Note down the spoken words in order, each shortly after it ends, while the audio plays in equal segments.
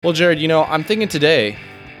Well, Jared, I'm thinking today,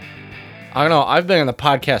 I don't know, I've been in the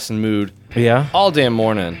podcasting mood all damn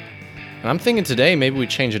morning. And I'm thinking today maybe we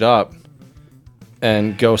change it up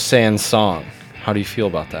and go sans song. How do you feel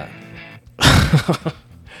about that?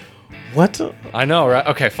 What? I know, right?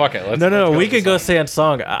 Okay, fuck it. No, we could go sans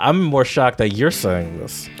song. I'm more shocked that you're saying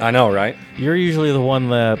this. I know, right? You're usually the one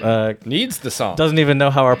that Needs the song. doesn't even know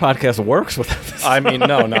how our podcast works without this. I mean,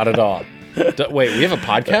 no, not at all. Wait, we have a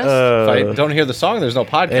podcast? If I don't hear the song, there's no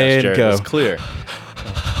podcast, And Jared. go. It's clear.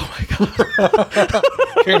 Oh my god.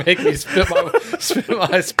 You're going to make me spit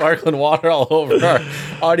my sparkling water all over our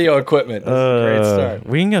audio equipment. This is a great start.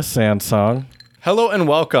 We can go sans song. Hello and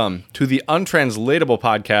welcome to the Untranslatable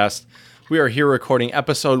Podcast. We are here recording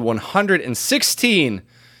episode 116,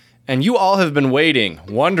 and you all have been waiting,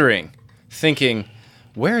 wondering, thinking,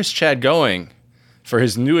 where is Chad going for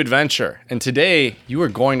his new adventure? And today, you are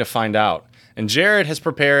going to find out. And Jared has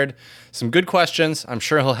prepared some good questions. I'm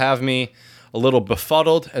sure he'll have me a little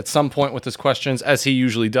befuddled at some point with his questions, as he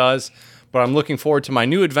usually does. But I'm looking forward to my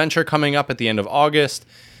new adventure coming up at the end of August.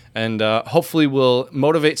 And hopefully we'll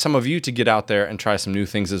motivate some of you to get out there and try some new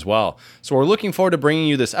things as well. So we're looking forward to bringing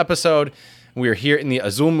you this episode. We are here in the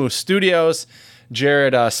Azul Moose Studios.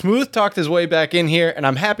 Jared smooth talked his way back in here, and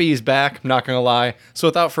I'm happy he's back, I'm not going to lie. So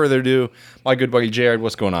without further ado, my good buddy Jared,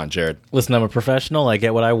 what's going on, Jared? Listen, I'm a professional. I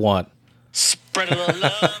get what I want. Spread a little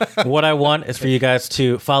love. What I want is for you guys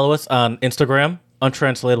to follow us on Instagram,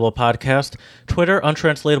 Untranslatable Podcast, Twitter,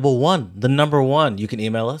 Untranslatable1, the number one. You can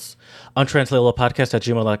email us,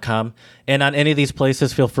 untranslatablepodcast@gmail.com. And on any of these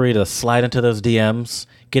places, feel free to slide into those DMs,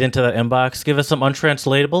 get into that inbox, give us some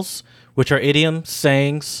untranslatables, which are idioms,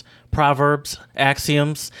 sayings, proverbs,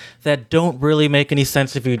 axioms that don't really make any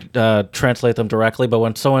sense if you translate them directly. But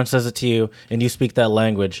when someone says it to you and you speak that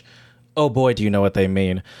language, oh boy, do you know what they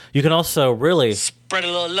mean. You can also really Spread a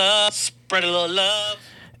little love. Spread a little love.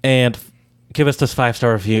 and give us those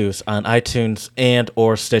 5-star reviews on iTunes and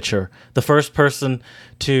or Stitcher. The first person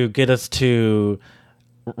to get us to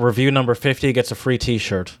review number 50 gets a free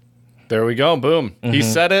t-shirt. There we go, boom. He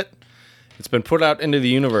said it. It's been put out into the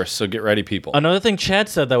universe, so get ready, people. Another thing Chad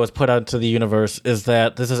said that was put out into the universe is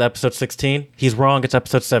that this is episode 16. He's wrong. It's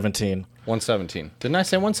episode 17. 117. Didn't I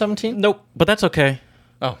say 117? Nope, but that's okay.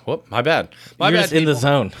 Oh, whoop, my bad. My You're bad, just in the people.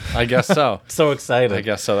 zone. I guess so. So excited. I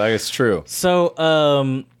guess so. That is true.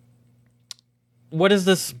 So, what is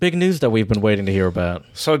this big news that we've been waiting to hear about?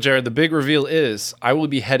 So, Jared, the big reveal is I will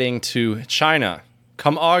be heading to China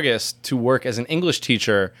come August to work as an English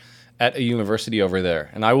teacher at a university over there.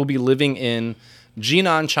 And I will be living in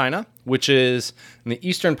Jinan, China, which is in the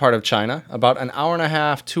eastern part of China, about an hour and a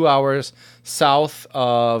half, 2 hours south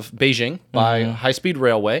of Beijing by high-speed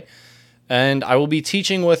railway. And I will be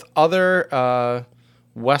teaching with other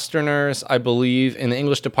Westerners, I believe, in the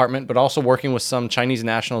English department, but also working with some Chinese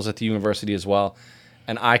nationals at the university as well.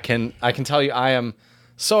 And I can tell you, I am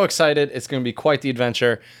so excited. It's going to be quite the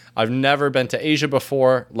adventure. I've never been to Asia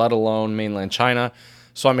before, let alone mainland China.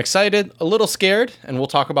 So I'm excited, a little scared, and we'll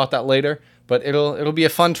talk about that later. But it'll be a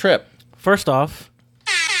fun trip. First off,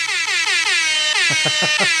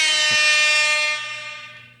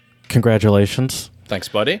 congratulations. Thanks,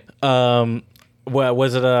 buddy.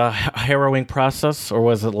 Was it a harrowing process, or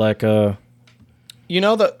was it like a...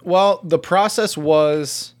 The process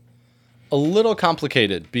was a little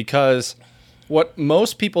complicated because what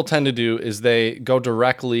most people tend to do is they go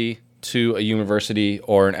directly to a university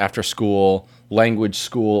or an after-school language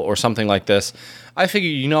school or something like this. I figure,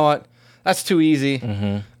 you know what? That's too easy.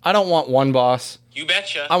 I don't want one boss. You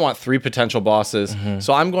betcha. I want 3 potential bosses.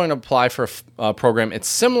 So I'm going to apply for a program. It's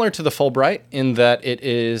similar to the Fulbright in that it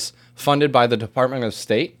is funded by the Department of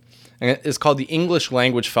State, and it is called the English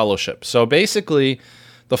Language Fellowship. So basically,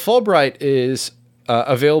 the Fulbright is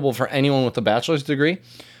available for anyone with a bachelor's degree.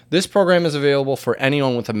 This program is available for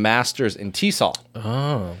anyone with a master's in TESOL.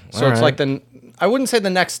 Oh, So it's like I wouldn't say the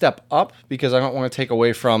next step up because I don't want to take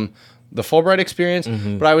away from the Fulbright experience,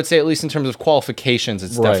 but I would say at least in terms of qualifications,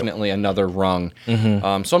 it's Right. definitely another rung.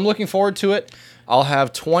 So I'm looking forward to it. I'll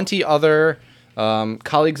have 20 other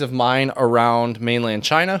colleagues of mine around mainland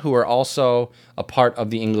China who are also a part of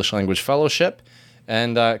the English Language Fellowship,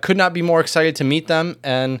 and could not be more excited to meet them.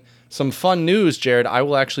 And some fun news, Jared, I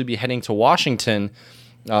will actually be heading to Washington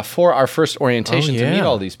for our first orientation to meet yeah.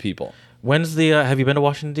 all these people. When's the... have you been to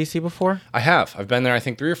Washington, D.C. before? I have. I've been there, I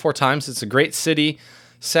think, 3 or 4 times. It's a great city.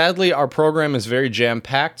 Sadly, our program is very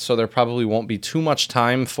jam-packed, so there probably won't be too much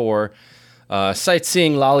time for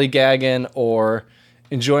sightseeing, lollygagging, or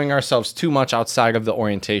enjoying ourselves too much outside of the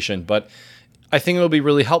orientation. But I think it'll be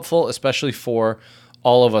really helpful, especially for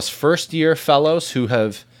all of us first-year fellows who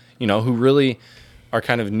have, who really are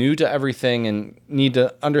kind of new to everything and need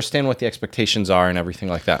to understand what the expectations are and everything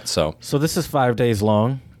like that. So, So this is 5 days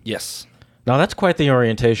long. yes. Now that's quite the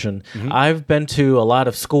orientation. I've been to a lot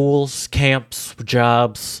of schools, camps,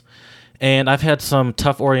 jobs, and I've had some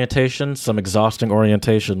tough orientations, some exhausting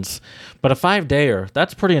orientations. But a 5-dayer,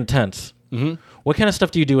 that's pretty intense. What kind of stuff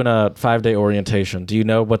do you do in a 5-day orientation? Do you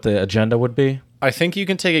know what the agenda would be? I think you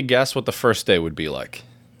can take a guess what the first day would be like.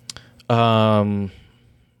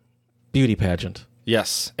 Beauty pageant.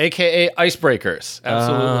 Yes, aka icebreakers.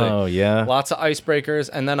 Absolutely. Oh, yeah. Lots of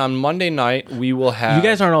icebreakers, and then on Monday night we will have. You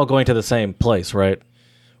guys aren't all going to the same place, right?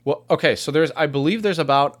 Well, okay, so I believe there's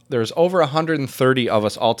over 130 of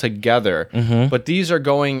us all together, but these are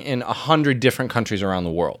going in 100 different countries around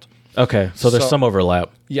the world. Okay, so there's So- some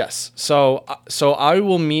overlap. Yes. So I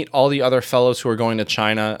will meet all the other fellows who are going to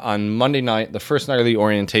China on Monday night, the first night of the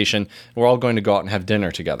orientation. We're all going to go out and have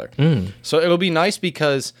dinner together. So it'll be nice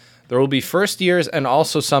because there will be first years and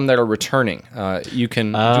also some that are returning. You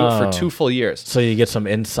can do it for 2 full years. So you get some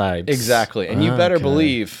insights. Exactly. And you better Okay.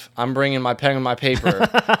 believe I'm bringing my pen and my paper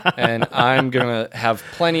and I'm going to have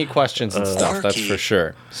plenty of questions and stuff. That's for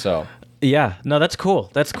sure. So, Yeah, no, that's cool.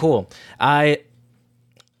 That's cool. I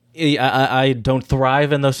don't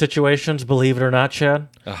thrive in those situations, believe it or not, Chad.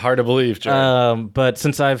 hard to believe, Jared. But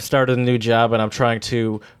since I've started a new job and I'm trying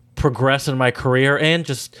to progress in my career and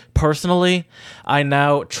just personally, I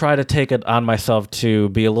now try to take it on myself to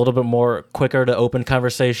be a little bit more quicker to open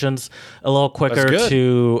conversations, a little quicker good.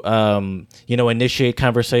 to initiate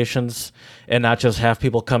conversations and not just have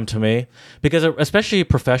people come to me. Because especially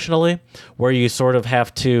professionally, where you sort of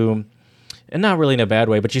have to, and not really in a bad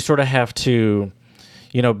way, but you sort of have to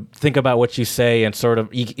think about what you say and sort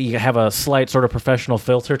of you have a slight sort of professional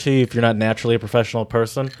filter to you if you're not naturally a professional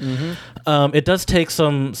person. It does take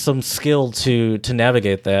some skill to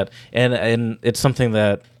navigate that, and it's something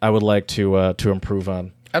that I would like to improve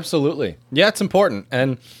on. Absolutely. Yeah, it's important.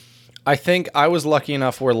 And I think I was lucky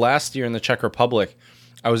enough where last year in the Czech Republic,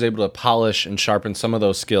 I was able to polish and sharpen some of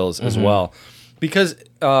those skills as well. Because,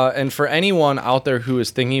 and for anyone out there who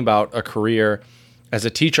is thinking about a career as a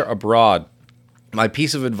teacher abroad, my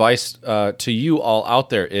piece of advice to you all out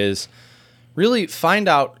there is really find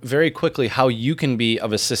out very quickly how you can be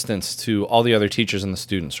of assistance to all the other teachers and the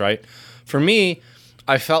students, right? For me,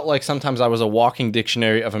 I felt like sometimes I was a walking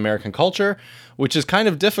dictionary of American culture, which is kind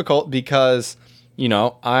of difficult because,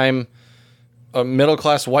 I'm a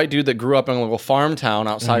middle-class white dude that grew up in a little farm town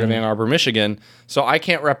outside of Ann Arbor, Michigan. So I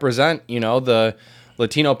can't represent, the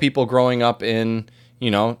Latino people growing up in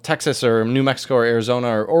Texas or New Mexico or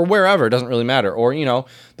Arizona or wherever, it doesn't really matter. Or,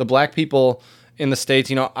 the black people in the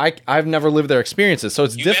States, I've never lived their experiences. So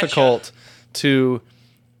it's difficult to,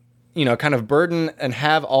 kind of burden and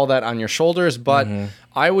have all that on your shoulders. But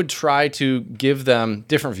I would try to give them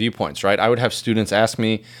different viewpoints, right? I would have students ask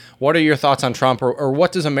me, what are your thoughts on Trump? Or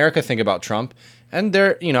what does America think about Trump? And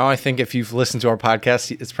there, I think if you've listened to our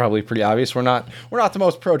podcast, it's probably pretty obvious we're not the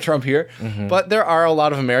most pro-Trump here, but there are a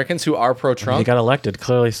lot of Americans who are pro-Trump. He got elected.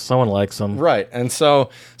 Clearly, someone likes him. Right, and so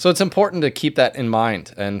it's important to keep that in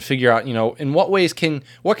mind and figure out, in what ways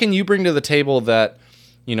what can you bring to the table that,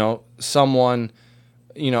 someone,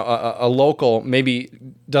 a local maybe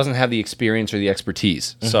doesn't have the experience or the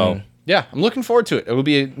expertise. So yeah, I'm looking forward to it. It will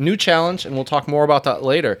be a new challenge, and we'll talk more about that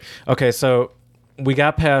later. Okay, so we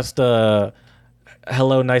got past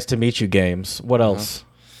hello, nice to meet you games. What else?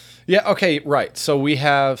 Yeah. Okay. Right. So we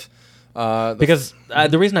have. Because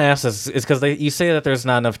the reason I ask this is because you say that there's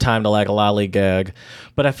not enough time to like lollygag,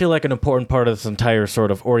 but I feel like an important part of this entire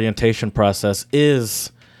sort of orientation process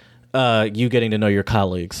is you getting to know your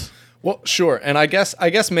colleagues. Well, sure, and I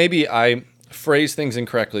guess maybe I phrase things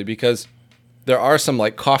incorrectly because there are some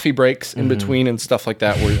like coffee breaks in between and stuff like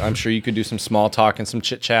that where I'm sure you could do some small talk and some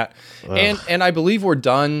chit chat, and I believe we're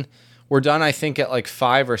done. We're done, I think, at like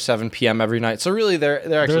 5 or 7 p.m. every night. So really, there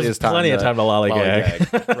actually There's is time plenty of time to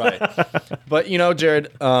lollygag. Right. But,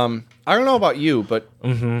 Jared, I don't know about you, but,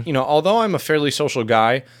 although I'm a fairly social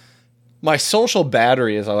guy, my social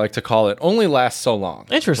battery, as I like to call it, only lasts so long.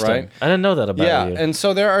 Interesting. Right? I didn't know that about you. Yeah, and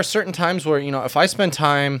so there are certain times where, if I spend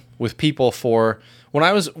time with people when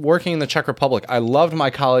I was working in the Czech Republic, I loved my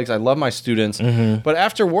colleagues, I loved my students, but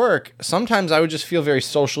after work, sometimes I would just feel very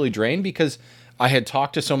socially drained because I had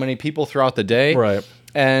talked to so many people throughout the day. Right.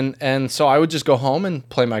 And so I would just go home and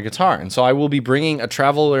play my guitar. And so I will be bringing a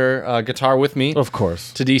Traveler guitar with me. Of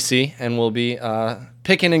course. To DC, and we'll be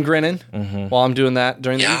picking and grinning while I'm doing that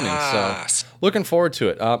during the evening. So looking forward to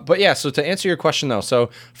it. But yeah, so to answer your question though, so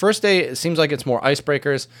first day, it seems like it's more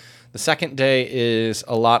icebreakers. The second day is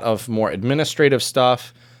a lot of more administrative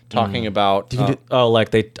stuff, talking about... I was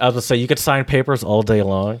going to say, you could sign papers all day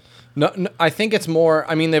long. No, I think it's more.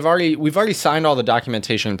 I mean, we've already signed all the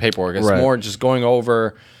documentation and paperwork. It's Right. more just going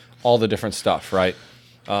over all the different stuff, right?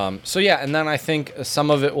 So yeah, and then I think some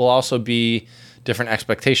of it will also be different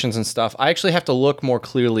expectations and stuff. I actually have to look more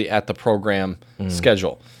clearly at the program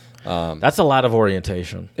schedule. That's a lot of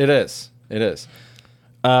orientation. It is. It is.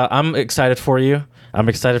 I'm excited for you. I'm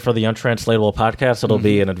excited for the Untranslatable podcast. It'll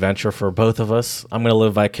be an adventure for both of us. I'm going to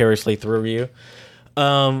live vicariously through you.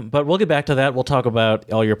 But we'll get back to that. We'll talk about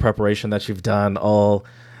all your preparation that you've done, all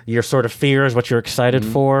your sort of fears, what you're excited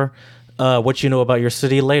for, what you know about your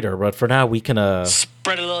city later. But for now, we can...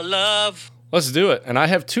 Spread a little love. Let's do it. And I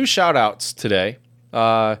have 2 shout-outs today.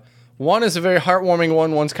 One is a very heartwarming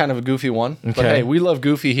one. One's kind of a goofy one. But Okay. hey, we love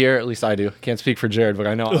Goofy here. At least I do. Can't speak for Jared, but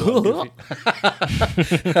I know I love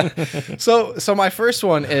Goofy. So my first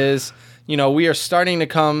one is, we are starting to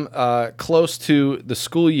come close to the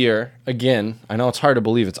school year again. I know it's hard to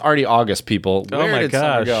believe. It's already August, people. Oh Where my did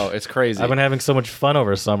summer gosh. go? It's crazy. I've been having so much fun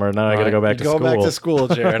over summer. Now I got to go back to Go school. back to school,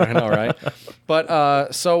 Jared. I know, right?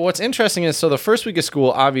 But so what's interesting is, the first week of school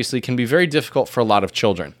obviously can be very difficult for a lot of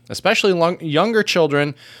children, especially younger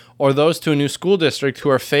children or those to a new school district who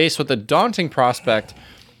are faced with the daunting prospect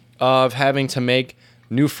of having to make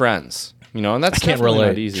new friends. And that's can't definitely not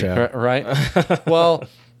relate, easy, Chad. right? Well,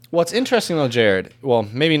 what's interesting though, Jared, well,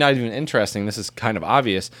 maybe not even interesting, this is kind of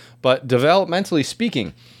obvious, but developmentally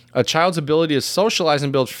speaking, a child's ability to socialize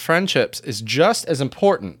and build friendships is just as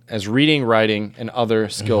important as reading, writing, and other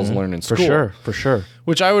skills learned in school. For sure.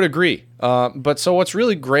 Which I would agree. But so what's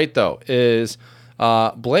really great, though, is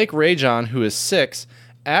Blake Rajon, who is 6,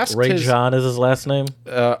 asked Ray his... John is his last name?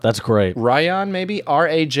 That's great. Ryan, maybe?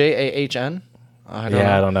 Rajahn? I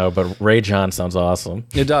don't know, but Ray John sounds awesome.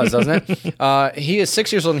 It does, doesn't it? He is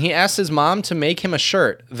 6 years old, and he asked his mom to make him a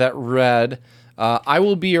shirt that read, I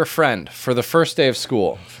will be your friend for the first day of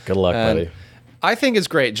school. Good luck, And buddy. I think it's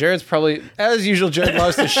great. Jared's probably, as usual, Jared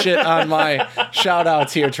loves to shit on my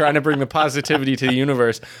shout-outs here, trying to bring the positivity to the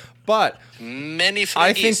universe. But Many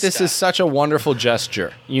I think this is such a wonderful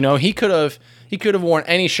gesture. He could have worn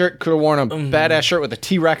any shirt, could have worn a badass shirt with a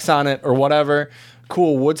T-Rex on it or whatever.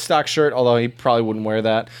 Cool Woodstock shirt, although he probably wouldn't wear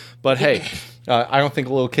that. But hey, I don't think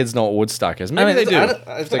little kids know what Woodstock is. Maybe they do.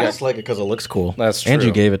 I just like it because it looks cool. That's And true.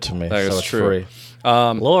 you gave it to me, That so is it's true. free.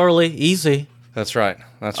 A little early, easy. That's right.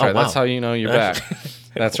 That's Oh, right. That's wow. how you know you're back.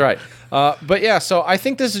 That's right. But yeah, so I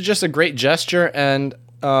think this is just a great gesture, and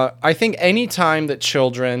I think any time that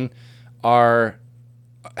children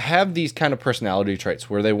have these kind of personality traits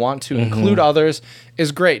where they want to include others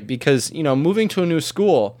is great, because moving to a new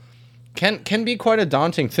school can be quite a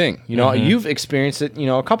daunting thing. You've experienced it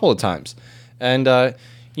a couple of times, and I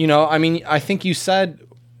mean, I think you said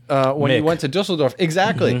when you Mick. went to Dusseldorf,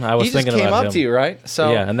 exactly. I was he just thinking came about up him. to you, right?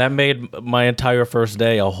 So Yeah, and that made my entire first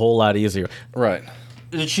day a whole lot easier. right.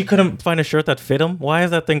 She couldn't find a shirt that fit him? Why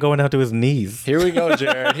is that thing going out to his knees? Here we go,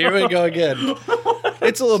 Jared. Here we go again.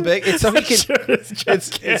 It's a little big. It's so he can.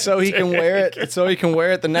 It's so he can wear it. It's so he can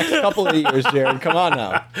wear it the next couple of years, Jared. Come on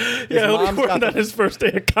now. Yeah, he'll be mom's wearing got that his first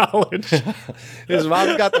day of college. His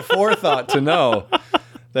mom's got the forethought to know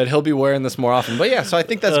that he'll be wearing this more often. But yeah, so I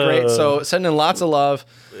think that's great. So sending lots of love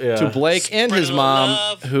to Blake and Spread his a little mom,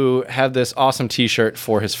 love. who have this awesome T-shirt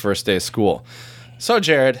for his first day of school. So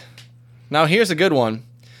Jared, now here's a good one.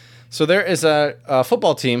 So there is a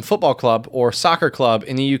football club, or soccer club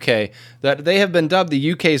in the UK that they have been dubbed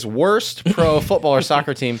the UK's worst pro football or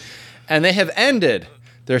soccer team, and they have ended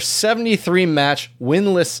their 73-match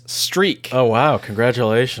winless streak. Oh, wow.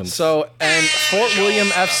 Congratulations. So, and Fort William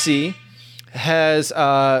FC has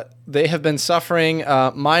they have been suffering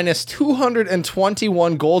minus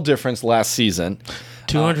 221 goal difference last season.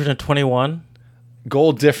 221?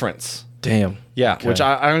 Goal difference. Damn. Yeah, Okay. which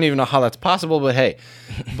I don't even know how that's possible, but hey.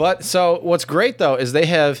 But so what's great, though, is they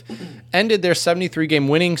have ended their 73-game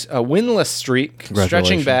winless streak, stretching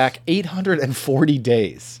Congratulations. back 840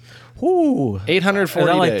 days. Whoo. 840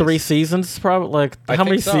 Is that like days. 3 seasons? Probably. Like, I how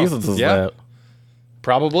many think so. seasons is Yeah. that?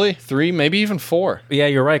 Probably 3, maybe even 4. Yeah,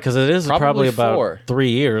 you're right, because it is Probably probably about 4. 3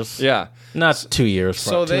 years. Yeah. Not 2 years.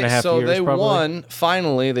 So two and a half years, they probably. won,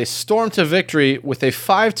 finally. They stormed to victory with a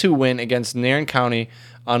 5-2 win against Nairn County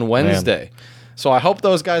on Wednesday. So I hope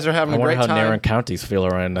those guys are having I a wonder great how time. Nairn County's feeling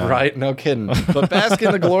right now. Right, no kidding. But bask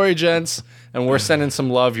in the glory, gents, and we're sending some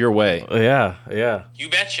love your way. Yeah, yeah. You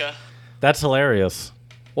betcha. That's hilarious.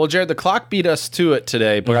 Well, Jared, the clock beat us to it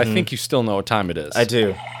today, but I think you still know what time it is. I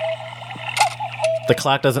do. The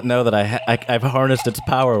clock doesn't know that I've harnessed its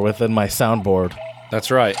power within my soundboard. That's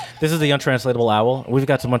right. This is the Untranslatable Owl. We've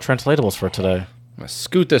got some untranslatables for today. I'm going to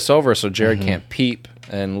scoot this over so Jared can't peep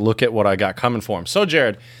and look at what I got coming for him. So,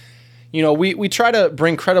 Jared, we try to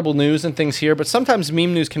bring credible news and things here, but sometimes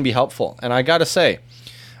meme news can be helpful. And I got to say,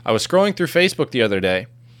 I was scrolling through Facebook the other day,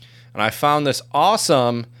 and I found this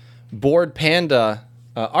awesome Bored Panda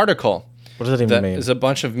article. What does that even that mean? is a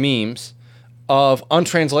bunch of memes of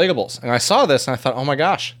untranslatables. And I saw this, and I thought, oh my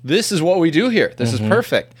gosh, this is what we do here. This is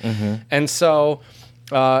perfect. And so,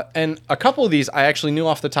 and a couple of these I actually knew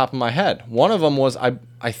off the top of my head. One of them was,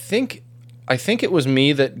 I think it was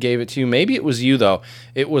me that gave it to you. Maybe it was you, though.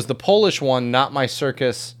 It was the Polish one, not my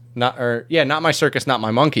circus, not my circus, not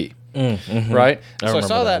my monkey. Right? So I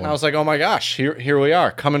saw that and I was like, oh my gosh, here we are,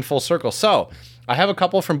 coming full circle. So I have a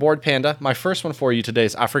couple from Bored Panda. My first one for you today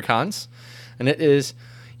is Afrikaans. And it is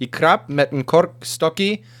Je krap met een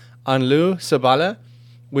korkstokkie aan lu sabale,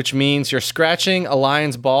 which means you're scratching a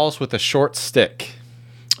lion's balls with a short stick.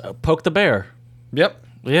 Poke the bear. Yep.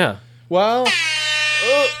 Yeah. Well,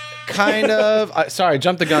 kind of. Sorry,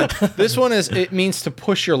 jumped the gun. This one it means to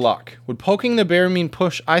push your luck. Would poking the bear mean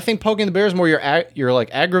push? I think poking the bear is more you're like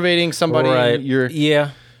aggravating somebody. Right.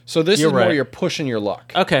 Yeah. So this is more you're pushing your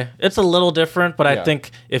luck. Okay. It's a little different, but Yeah. I think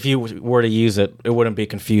if you were to use it, it wouldn't be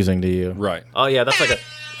confusing to you. Right. Oh, yeah. That's like a...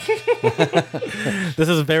 This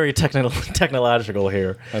is very technological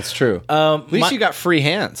here. That's true. At least you got free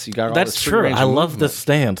hands. You got all That's this free true. range I of love movement. this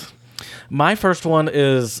stand. My first one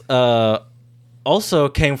is also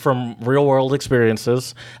came from real world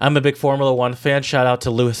experiences. I'm a big Formula One fan. Shout out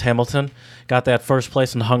to Lewis Hamilton. Got that first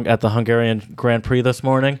place at the Hungarian Grand Prix this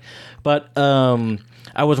morning. But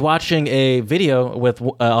I was watching a video with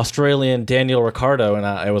Australian Daniel Ricciardo,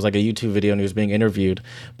 and it was like a YouTube video, and he was being interviewed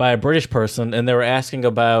by a British person, and they were asking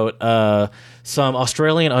about some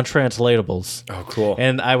Australian untranslatables. Oh, cool.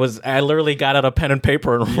 And I literally got out a pen and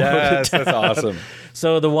paper and wrote Yes, it down. that's awesome.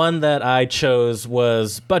 So the one that I chose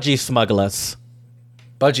was budgie smugglers.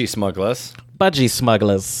 Budgie smugglers. Budgie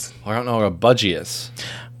smugglers. I don't know what a budgie is.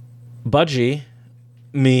 Budgie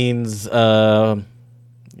means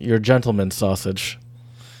your gentleman's sausage.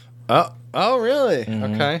 Oh, really?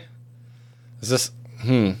 Okay. Is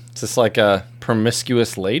this like a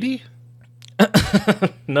promiscuous lady?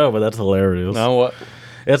 No, but that's hilarious. No, what?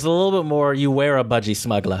 It's a little bit more, you wear a budgie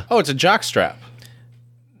smuggler Oh, it's a jockstrap.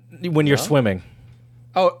 when you're swimming.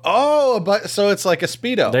 But so it's like a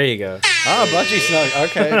Speedo. There you go. Budgie snug.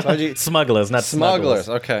 Okay, budgie. Smugglers, not Smugglers.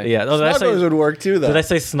 smugglers. Okay. Yeah. Oh, Smugglers would work too, though. Did I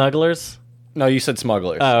say snugglers? No, you said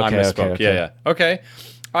smugglers. Oh, okay, I misspoke. okay. Yeah. Okay.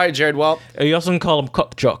 All right, Jared. Well, You also can call them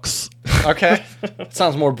cock jocks. okay.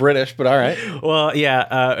 Sounds more British, but all right. Well,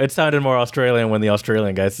 yeah, it sounded more Australian when the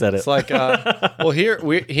Australian guy said it. It's like, well, here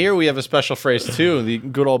we have a special phrase too. The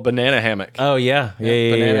good old banana hammock. Oh yeah,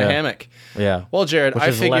 yeah. Banana hammock. Yeah. Well, Jared, which I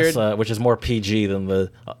is figured which is more PG than the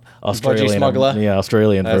Australian smuggler? Yeah,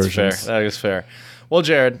 Australian that's versions. fair. That is fair. Well,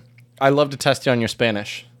 Jared, I love to test you on your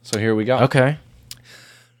Spanish, so here we go. Okay.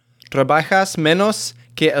 Trabajas menos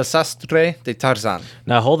que el sastre de Tarzán.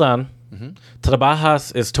 Now hold on.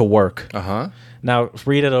 Trabajas is to work. Uh-huh. Now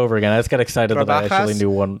read it over again. I just got excited that I actually knew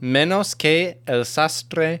one. Menos que el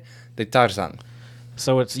sastre de Tarzán.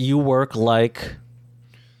 So it's you work like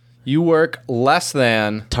You work less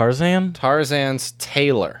than Tarzan? Tarzan's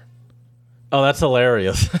tailor. Oh, that's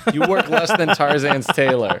hilarious. You work less than Tarzan's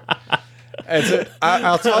tailor.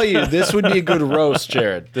 I'll tell you, this would be a good roast,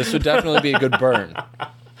 Jared. This would definitely be a good burn.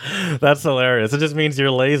 That's hilarious. It just means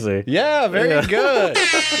you're lazy. Yeah, very good.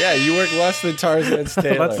 Yeah, you work less than Tarzan's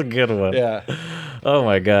tailor. That's a good one. Yeah. Oh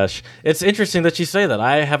my gosh. It's interesting that you say that.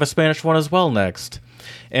 I have a Spanish one as well next.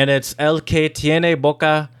 And it's el que tiene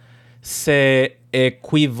boca se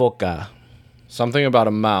equivoca. Something about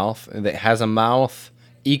a mouth that has a mouth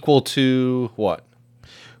equal to what?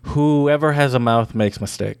 Whoever has a mouth makes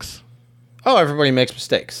mistakes. Oh, everybody makes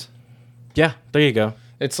mistakes. Yeah, there you go.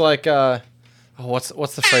 It's like what's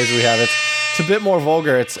the phrase we have? It's a bit more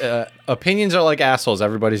vulgar. It's opinions are like assholes.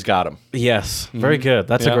 Everybody's got them. Yes, very good.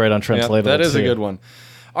 That's a great untranslatable. that is a too. good one.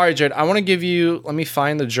 All right, Jared, I want to give you, let me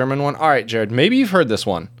find the German one. All right, Jared, maybe you've heard this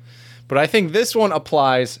one, but I think this one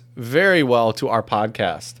applies very well to our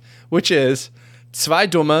podcast, which is zwei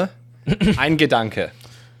Dumme, ein Gedanke.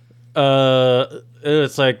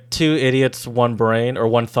 It's like two idiots, one brain, or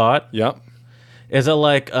one thought. Yep. Is it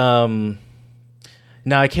like, now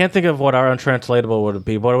I can't think of what our untranslatable would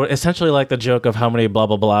be, but essentially like the joke of how many blah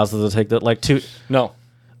blah blahs does it take that like two. No.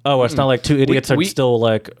 Oh, it's not like two idiots we- are still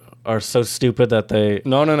like are so stupid that they.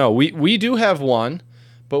 No. We do have one,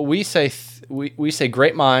 but we say we say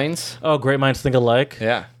great minds. Oh, great minds think alike.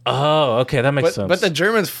 Yeah. Oh, okay, that makes sense. But the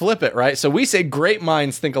Germans flip it, right? So we say great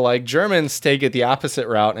minds think alike. Germans take it the opposite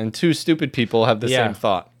route, and two stupid people have the same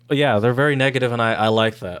thought. Yeah, they're very negative, and I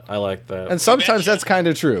like that. I like that. And sometimes that's kind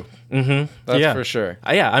of true. That's Yeah. for sure.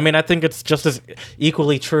 Yeah, I mean, I think it's just as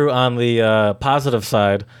equally true on the positive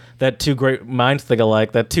side that two great minds think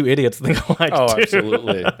alike, that two idiots think alike. Oh, too.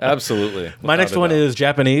 absolutely. Absolutely. My next one is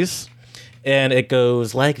Japanese, and it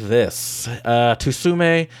goes like this: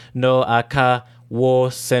 Tsusume no aka wo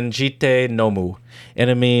senjite nomu, and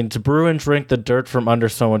it means brew and drink the dirt from under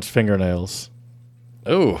someone's fingernails.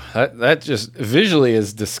 Oh, that just visually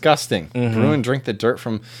is disgusting. Brew and drink the dirt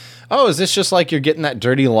from. Oh, is this just like you're getting that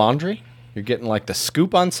dirty laundry? You're getting like the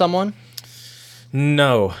scoop on someone?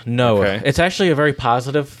 No. Okay. It's actually a very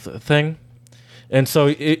positive thing, and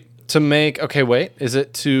so To make. Okay, wait. Is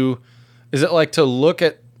it like to look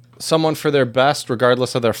at someone for their best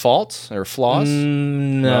regardless of their faults or flaws?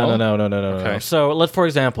 No. Okay. So for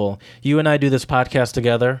example, you and I do this podcast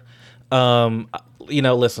together.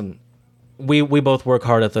 Listen, we both work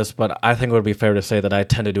hard at this, but I think it would be fair to say that I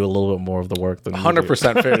tend to do a little bit more of the work than you do.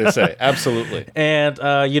 100% fair to say. Absolutely. And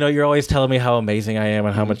you're always telling me how amazing I am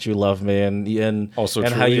and how much you love me, and Also and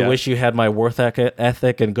true, how you yeah. wish you had my worth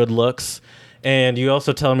ethic and good looks. And you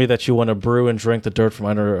also tell me that you want to brew and drink the dirt from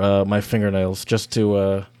under my fingernails just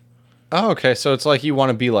to. Oh, okay. So it's like you want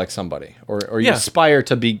to be like somebody, or you Yeah. aspire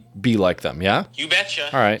to be like them. Yeah. You betcha.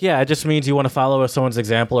 All right. Yeah, it just means you want to follow someone's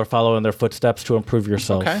example or follow in their footsteps to improve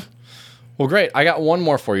yourself. Okay. Well, great. I got one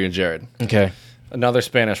more for you, Jared. Okay. Another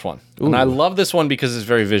Spanish one. And I love this one because it's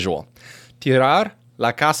very visual. Tirar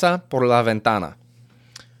la casa por la ventana.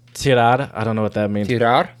 Tirar. I don't know what that means.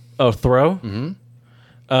 Tirar. Oh, throw.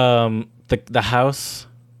 Mm-hmm. The house.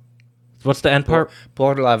 What's the end part?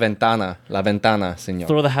 Por la ventana. La ventana, señor.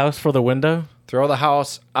 Throw the house for the window. Throw the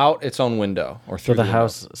house out its own window or through For the window.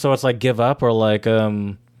 house. So it's like give up or like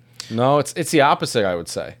No, it's the opposite, I would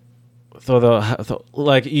say.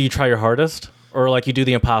 like you try your hardest or like you do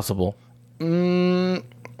the impossible.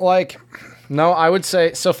 Like, no, I would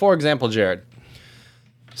say. So, for example, Jared,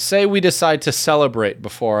 say we decide to celebrate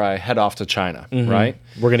before I head off to China, right?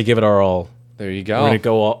 We're gonna give it our all. There you go. We're gonna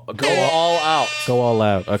go all out. go all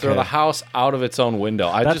out. Okay. Throw the house out of its own window.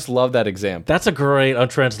 I just love that example. That's a great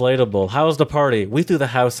untranslatable. How was the party? We threw the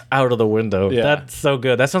house out of the window. Yeah. That's so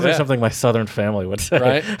good. That sounds like Yeah. something my Southern family would say.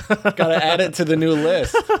 Right? Gotta add it to the new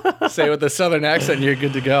list. Say it with a Southern accent, and you're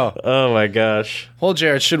good to go. Oh my gosh. Well,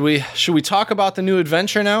 Jared, should we talk about the new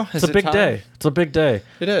adventure now? It's a big day. It's a big day.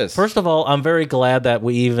 It is. First of all, I'm very glad that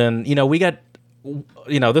we even, we got,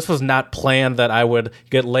 this was not planned that I would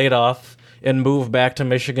get laid off and move back to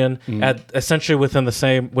Michigan at essentially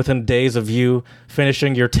within days of you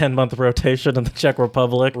finishing your 10-month rotation in the Czech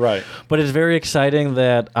Republic. Right. But it's very exciting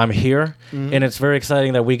that I'm here, and it's very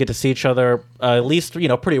exciting that we get to see each other at least,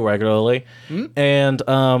 pretty regularly, and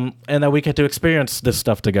that we get to experience this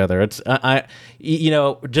stuff together. It's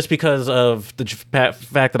just because of the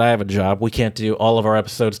fact that I have a job, we can't do all of our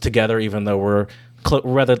episodes together, even though we're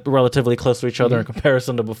relatively close to each other in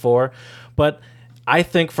comparison to before. But I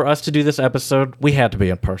think for us to do this episode, we had to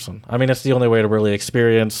be in person. I mean, it's the only way to really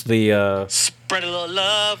experience the Spread a little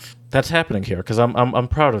love. that's happening here because I'm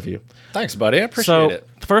proud of you. Thanks, buddy. I appreciate So it.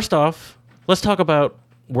 first off, let's talk about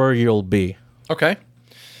where you'll be. Okay.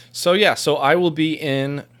 So I will be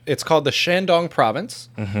in. It's called the Shandong Province,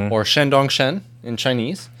 or Shandong in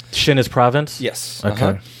Chinese. Shin is province. Yes.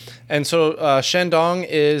 Okay. And so Shandong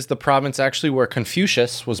is the province actually where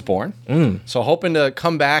Confucius was born. So hoping to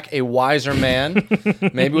come back a wiser man,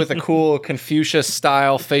 maybe with a cool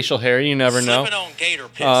Confucius-style facial hair. You never know. Slipping on gator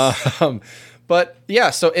piss. But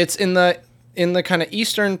yeah, so it's in the kind of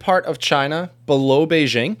eastern part of China, below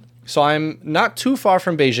Beijing. So I'm not too far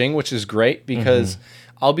from Beijing, which is great because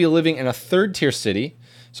I'll be living in a third-tier city.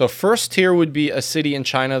 So first tier would be a city in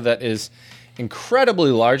China that is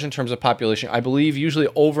incredibly large in terms of population. I believe usually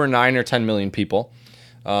over 9 or 10 million people.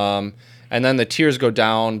 And then the tiers go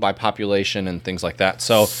down by population and things like that.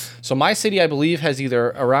 So my city, I believe, has either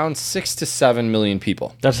around 6 to 7 million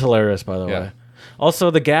people. That's hilarious, by the Yeah. way.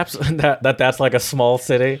 Also, the gaps that's like a small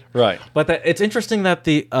city, Right. But it's interesting that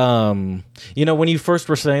the when you first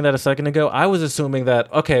were saying that a second ago, I was assuming that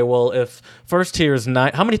if first tier is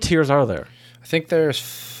 9, how many tiers are there? I think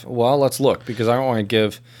there's, let's look because I don't want to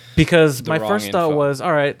give. Because my wrong first thought info. was,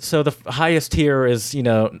 all right, so the highest tier is,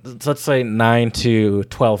 let's say 9 to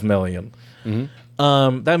 12 million.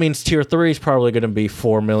 That means tier 3 is probably going to be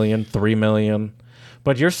 4 million, 3 million.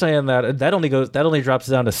 But you're saying that only drops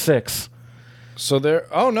down to 6. So there.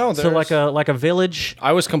 Oh no. So like a village.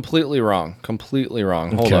 I was completely wrong.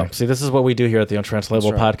 Hold up. See, this is what we do here at the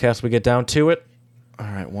Untranslatable That's right. Podcast. We get down to it All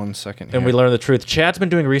right. 1 second. and we learn the truth. Chad's been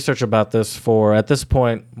doing research about this for, at this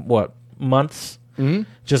point, months?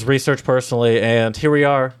 Just research personally, and here we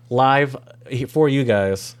are live for you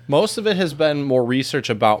guys. Most of it has been more research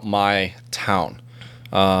about my town.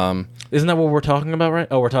 Isn't that what we're talking about, right?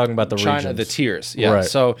 Oh, we're talking about the China, regions. the tiers. Yeah. Right.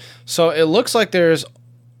 So it looks like there's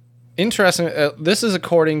interesting. This is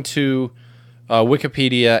according to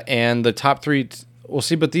Wikipedia and the top three. We'll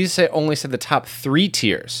see, but these only say the top 3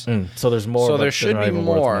 tiers. So there's more. So but there they're should not be even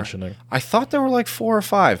worth more. mentioning. I thought there were like 4 or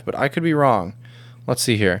 5, but I could be wrong. Let's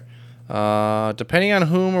see here. Depending on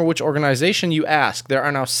whom or which organization you ask, there are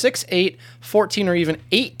now 6, 8, 14, or even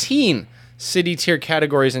 18 city tier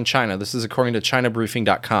categories in China. This is according to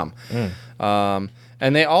ChinaBriefing.com.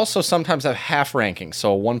 And they also sometimes have half rankings,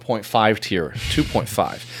 so 1.5 tier,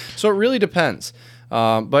 2.5. So it really depends.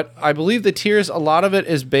 But I believe the tiers, a lot of it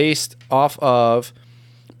is based off of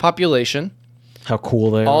population, How cool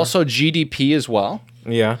they are. also GDP as well.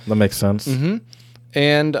 Yeah, that makes sense.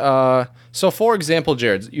 And so, for example,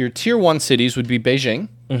 Jared, your tier 1 cities would be Beijing,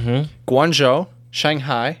 Guangzhou,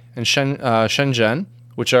 Shanghai, and Shenzhen,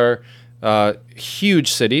 which are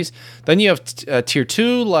huge cities. Then you have tier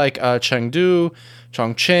 2 like Chengdu,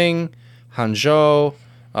 Chongqing, Hangzhou,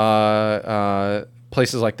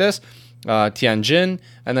 places like this, Tianjin.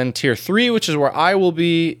 And then tier 3, which is where I will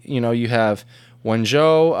be, you have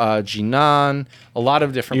Wenzhou, Jinan, a lot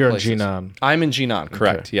of different You're in places. Jinan. I'm in Jinan,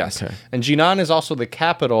 correct, Okay, yes. okay. And Jinan is also the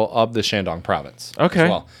capital of the Shandong province Okay. as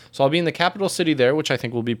well. So I'll be in the capital city there, which I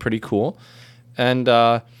think will be pretty cool. And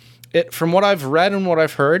from what I've read and what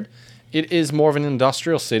I've heard, it is more of an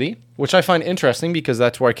industrial city, which I find interesting because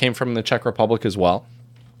that's where I came from in the Czech Republic as well.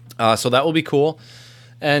 So that will be cool.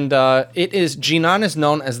 And Jinan is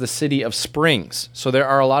known as the city of springs. So there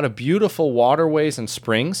are a lot of beautiful waterways and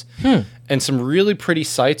springs and some really pretty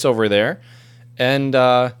sites over there. And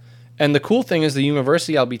the cool thing is the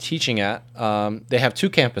university I'll be teaching at, they have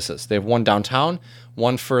 2 campuses. They have one downtown,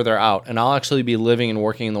 one further out. And I'll actually be living and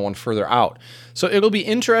working in the one further out. So it'll be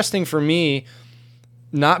interesting for me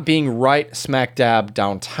not being right smack dab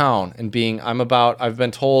downtown and I've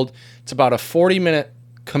been told it's about a 40-minute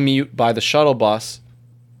commute by the shuttle bus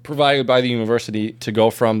provided by the university to go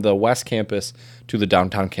from the west campus to the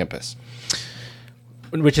downtown campus.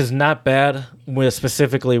 Which is not bad,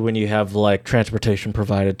 specifically when you have like transportation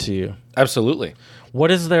provided to you. Absolutely.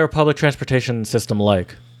 What is their public transportation system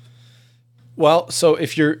like? Well, so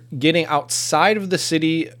if you're getting outside of the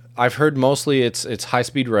city, I've heard mostly it's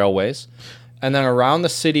high-speed railways. And then around the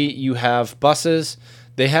city, you have buses.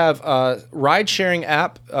 They have a ride-sharing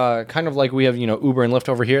app, kind of like we have, Uber and Lyft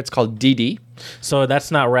over here. It's called Didi. So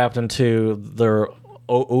that's not wrapped into their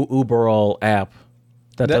Uberall app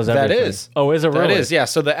that does everything. That is. Oh, is it really? That is, yeah.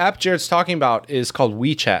 So the app Jared's talking about is called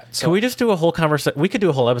WeChat. So Can we just do a whole conversation? We could do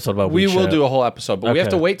a whole episode about we WeChat. will do a whole episode, but we have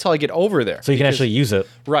Okay. to wait till I get over there. So you can actually use it.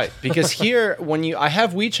 Right, because here, I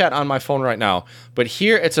have WeChat on my phone right now, but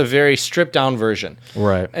here it's a very stripped down version.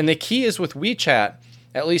 Right. And the key is with WeChat,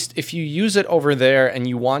 at least if you use it over there and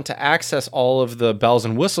you want to access all of the bells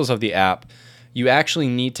and whistles of the app, you actually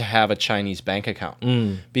need to have a Chinese bank account.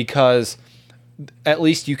 Because at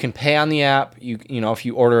least you can pay on the app. If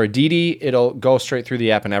you order a Didi, it'll go straight through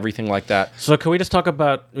the app and everything like that. So can we just talk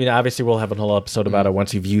about, obviously we'll have a whole episode about it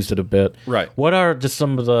once you've used it a bit. Right. What are just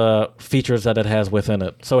some of the features that it has within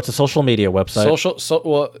it? So it's a social media website.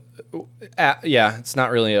 Yeah, it's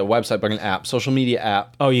not really a website, but an app, social media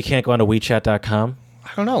app. Oh, you can't go onto WeChat.com?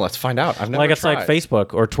 I don't know. Let's find out. I've never Like it's tried. like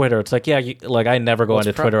Facebook or Twitter. It's like, I never go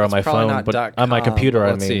onto Twitter on my phone, but on my computer,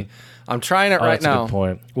 Let's see. I'm trying it right that's a now. good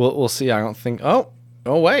point. We'll see. I don't think. Oh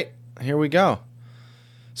wait. Here we go.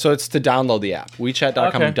 So it's to download the app.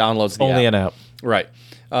 WeChat.com downloads the app. Only an app. Right.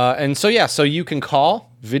 And so you can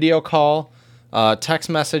call, video call, text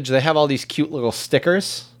message. They have all these cute little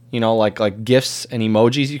stickers, like GIFs and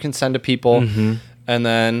emojis you can send to people. Mm-hmm.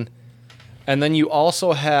 And then you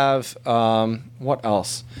also have what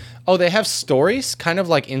else? Oh, they have stories, kind of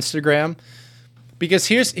like Instagram. Because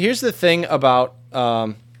here's the thing about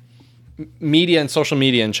media and social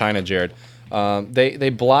media in China, Jared.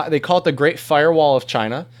 They call it the Great Firewall of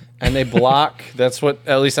China, and they block. That's what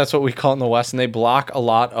we call it in the West, and they block a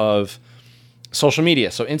lot of social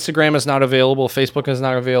media. So Instagram is not available, Facebook is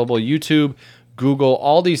not available, YouTube, Google,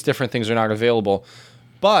 all these different things are not available.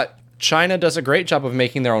 But China does a great job of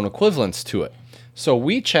making their own equivalents to it. So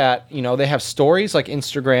WeChat, they have stories like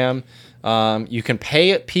Instagram. You can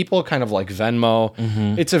pay people kind of like Venmo.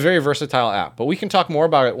 Mm-hmm. It's a very versatile app, but we can talk more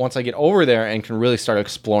about it once I get over there and can really start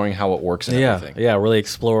exploring how it works and everything. Yeah, really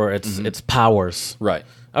explore its powers. Right.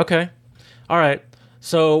 Okay. All right.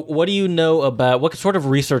 So what do you know about, what sort of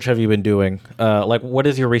research have you been doing? What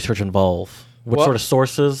does your research involve? What sort of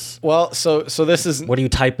sources? Well, so this is... What do you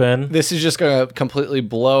type in? This is just going to completely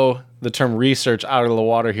blow the term research out of the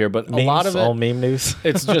water here, but Memes, a lot of it, all meme news.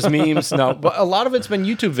 it's just memes. No, but a lot of it's been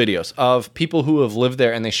YouTube videos of people who have lived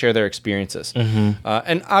there and they share their experiences.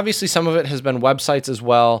 And obviously some of it has been websites as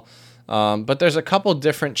well. But there's a couple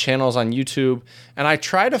different channels on YouTube, and I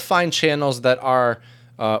try to find channels that are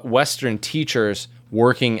Western teachers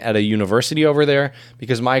working at a university over there,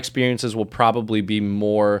 because my experiences will probably be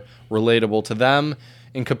more relatable to them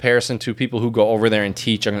in comparison to people who go over there and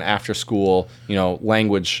teach at an after-school,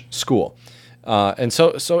 language school. And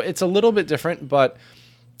so it's a little bit different, but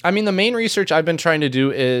I mean, the main research I've been trying to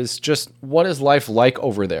do is just what is life like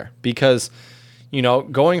over there, because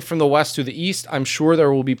going from the west to the east, I'm sure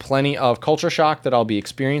there will be plenty of culture shock that I'll be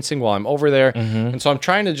experiencing while I'm over there. And so I'm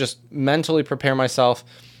trying to just mentally prepare myself.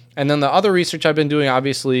 And then the other research I've been doing,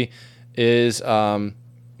 obviously, is, on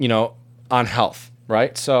health,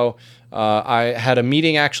 right? So I had a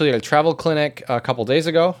meeting, actually, at a travel clinic a couple days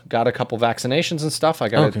ago, got a couple vaccinations and stuff. I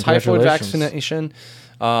got a typhoid vaccination.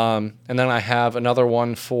 And then I have another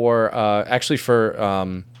one for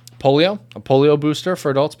polio, a polio booster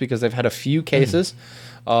for adults, because they've had a few cases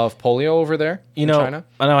of polio over there in China.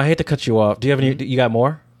 I know, I hate to cut you off. Do you have any? You got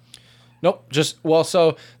more? Nope.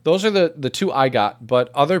 So those are the two I got,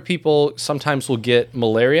 but other people sometimes will get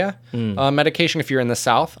malaria medication if you're in the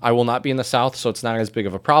South. I will not be in the South, so it's not as big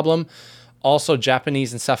of a problem. Also,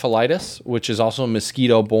 Japanese encephalitis, which is also a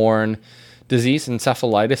mosquito-borne disease.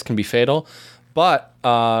 Encephalitis can be fatal, but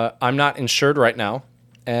I'm not insured right now.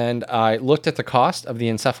 And I looked at the cost of the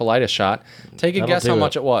encephalitis shot. Take a guess how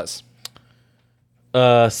much it was.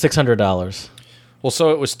 $600. Well,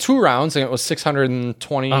 so it was 2 rounds, and it was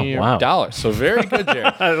 $620. Oh, wow. So very good,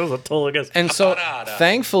 Jared. That was a total guess. And so,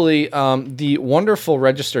 thankfully, the wonderful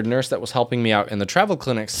registered nurse that was helping me out in the travel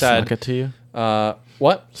clinic said... Snuck it to you?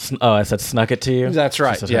 What? I said snuck it to you? That's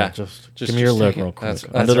right, Said, yeah. Hey, just give me your lip real quick. That's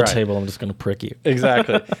Under the right. table, I'm just going to prick you.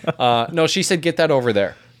 Exactly. No, she said get that over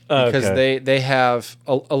there. Because Okay. they have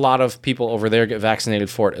a lot of people over there get vaccinated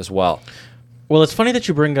for it as well. Well, it's funny that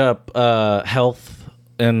you bring up health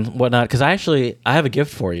and whatnot, because I have a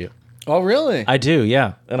gift for you. Oh, really? I do,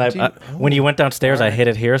 yeah. And when you went downstairs, I hid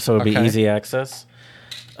it here, so it'd be Okay. easy access.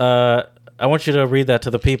 I want you to read that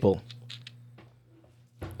to the people.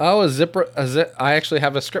 Oh, I actually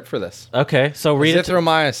have a script for this. Okay, so read it.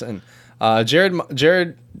 Azithromycin.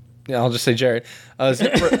 Jared. Yeah, I'll just say Jared. I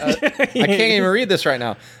can't even read this right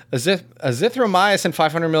now. Azithromycin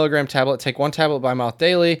 500 milligram tablet. Take 1 tablet by mouth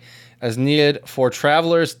daily, as needed for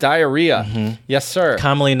travelers' diarrhea. Yes, sir.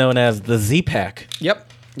 Commonly known as the Z-Pack. Yep.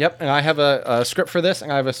 And I have a script for this,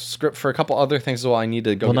 and I have a script for a couple other things as well. I need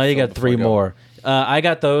to go. Well, now you got 3 more. I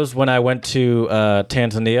got those when I went to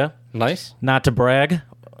Tanzania. Nice. Not to brag,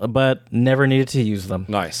 but never needed to use them.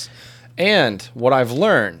 Nice. And what I've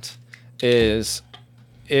learned is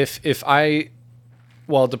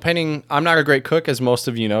depending, I'm not a great cook, as most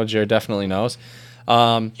of you know. Jared definitely knows.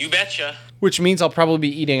 You betcha. Which means I'll probably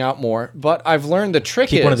be eating out more. But I've learned the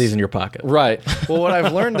trick is... Keep one of these in your pocket. Right. Well, what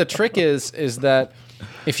I've learned the trick is that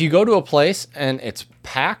if you go to a place and it's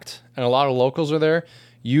packed and a lot of locals are there,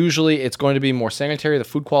 usually it's going to be more sanitary. The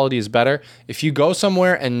food quality is better. If you go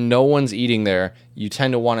somewhere and no one's eating there, you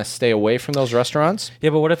tend to want to stay away from those restaurants.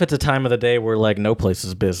 Yeah, but what if it's a time of the day where, no place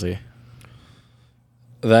is busy?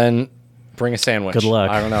 Then bring a sandwich. Good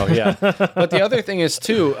luck. I don't know. Yeah. But the other thing is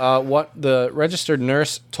too, what the registered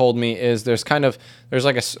nurse told me is there's like a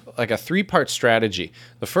 3-part strategy.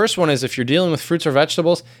 The first one is if you're dealing with fruits or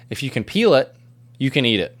vegetables, if you can peel it, you can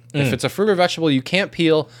eat it. If it's a fruit or vegetable you can't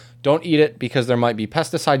peel, don't eat it, because there might be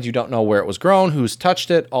pesticides. You don't know where it was grown, who's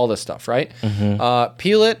touched it, all this stuff, right?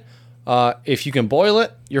 Peel it. If you can boil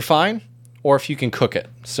it, you're fine. Or if you can cook it,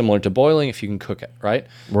 similar to boiling, if you can cook it, right?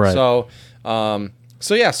 Right. So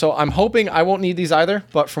I'm hoping I won't need these either,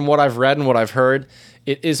 but from what I've read and what I've heard,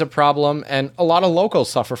 it is a problem, and a lot of locals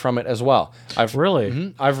suffer from it as well.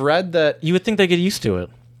 Really? I've read that. You would think they get used to it.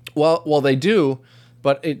 Well, they do,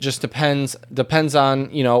 but it just depends on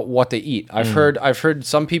what they eat. I've heard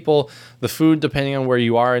some people, the food, depending on where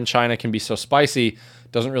you are in China, can be so spicy.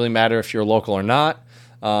 Doesn't really matter if you're local or not.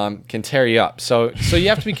 Can tear you up. So you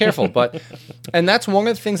have to be careful. And that's one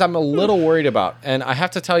of the things I'm a little worried about. And I have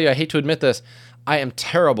to tell you, I hate to admit this, I am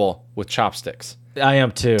terrible with chopsticks. I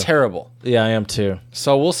am too. Terrible. Yeah, I am too.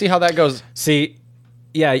 So we'll see how that goes. See,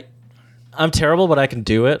 yeah, I'm terrible, but I can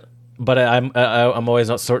do it. But I'm always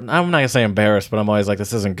not certain. I'm not gonna say embarrassed, but I'm always like,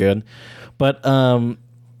 this isn't good. But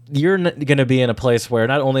you're gonna be in a place where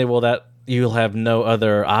not only will you'll have no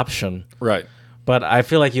other option, Right. but I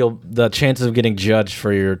feel like the chances of getting judged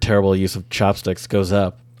for your terrible use of chopsticks goes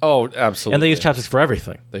up. Oh, absolutely. And they use chopsticks for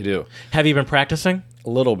everything. They do. Have you been practicing? A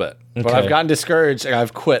little bit. But Okay. I've gotten discouraged and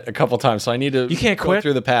I've quit a couple times, so I need to You can't go quit.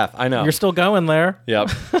 through the path. I know. You're still going there. Yep.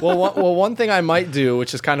 One thing I might do,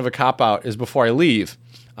 which is kind of a cop-out, is before I leave,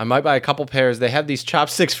 I might buy a couple pairs. They have these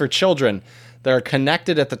chopsticks for children that are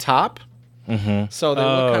connected at the top. Mm-hmm. So they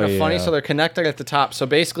look kind of funny, yeah. so they're connected at the top. So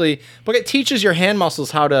basically, but it teaches your hand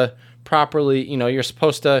muscles how to properly, you're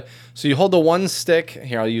supposed to, so you hold the one stick,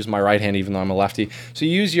 here I'll use my right hand even though I'm a lefty. So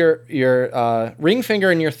you use your ring finger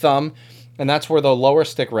and your thumb, and that's where the lower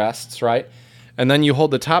stick rests, right? And then you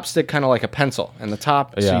hold the top stick kind of like a pencil, and the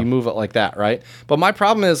top, so Yeah. you move it like that, right? But my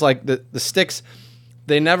problem is like the sticks,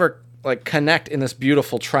 they never like connect in this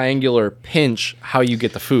beautiful triangular pinch how you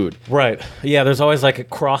get the food. Right. Yeah, there's always like a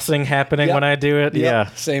crossing happening Yep. when I do it. Yep, Yeah.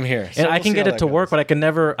 same here. So And I we'll can see get how it to that work, goes.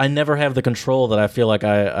 but I never have the control that I feel like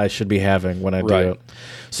I should be having when I do Right. it.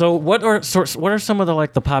 So what are some of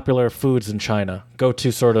the popular foods in China? Go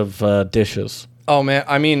to sort of dishes. Oh man,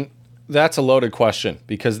 I mean, that's a loaded question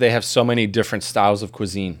because they have so many different styles of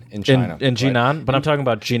cuisine in China. In right? Jinan, but I'm talking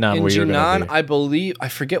about Jinan In where you're going Jinan, to be. I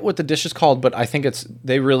forget what the dish is called, but I think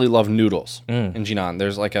they really love noodles in Jinan.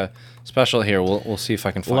 There's like a special here. We'll see if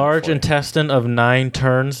I can find it Large for you. intestine of 9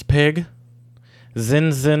 turns pig,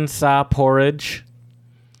 Zinzin sa porridge,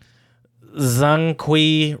 Zhang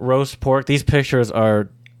Kui roast pork. These pictures are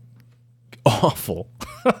awful.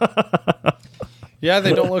 Yeah,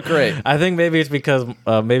 they don't look great. I think maybe it's because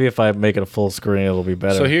maybe if I make it a full screen, it'll be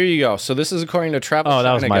better. So here you go. So this is according to Travel oh,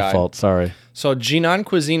 that was China my Guide. fault. Sorry. So Jinan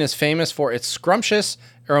cuisine is famous for its scrumptious,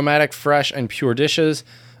 aromatic, fresh, and pure dishes.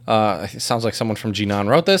 It sounds like someone from Jinan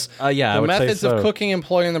wrote this. Yeah, I the would say methods of so. cooking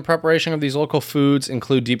employed in the preparation of these local foods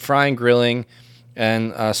include deep frying, grilling,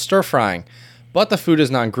 and stir frying. But the food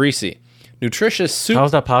is non-greasy. Nutritious soup How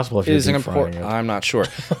is that possible if you're is an deep frying important. it? I'm not sure.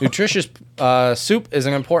 Nutritious soup is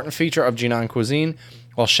an important feature of Jinan cuisine.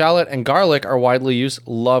 While shallot and garlic are widely used,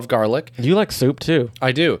 love garlic. You like soup too?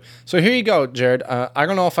 I do. So here you go, Jared. I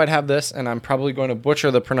don't know if I'd have this, and I'm probably going to butcher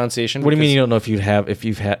the pronunciation. What do you mean because you don't know if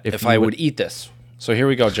if I would eat this? So here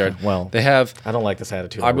we go, Jared. Well, they have. I don't like this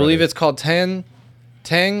attitude. I believe already. it's called Tang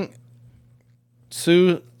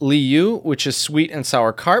Su Liu, which is sweet and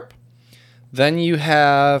sour carp. Then you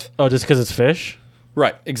have Oh, just because it's fish?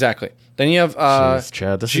 right, exactly. Then you have Jeez,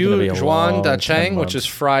 Chad, this is gonna be a Zhuan long Da 10 Chang, which months. is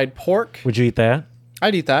fried pork. Would you eat that?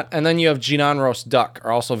 I'd eat that. And then you have Jinan roast duck,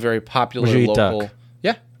 are also very popular Would you eat local. duck?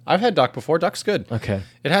 Yeah, I've had duck before. Duck's good. Okay.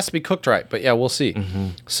 It has to be cooked right, but yeah, we'll see. Mm-hmm.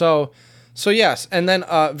 So yes, and then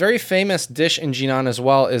a very famous dish in Jinan as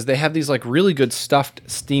well is they have these like really good stuffed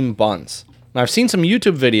steamed buns. Now I've seen some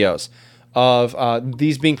YouTube videos of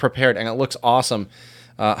these being prepared, and it looks awesome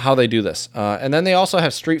how they do this. And then they also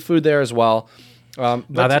have street food there as well. Now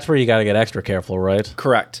that's where you got to get extra careful, right?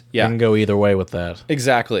 Correct. You Yeah. can go either way with that.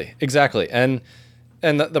 Exactly. And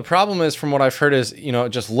the problem is, from what I've heard, is it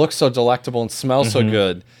just looks so delectable and smells so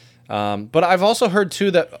good. But I've also heard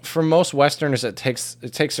too that for most Westerners, it takes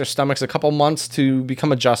their stomachs a couple months to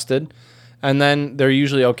become adjusted, and then they're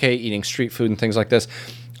usually okay eating street food and things like this.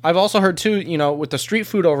 I've also heard too, with the street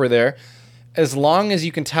food over there, as long as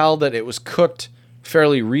you can tell that it was cooked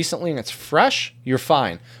fairly recently and it's fresh, you're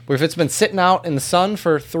fine. But if it's been sitting out in the sun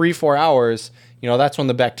for 3-4 hours, that's when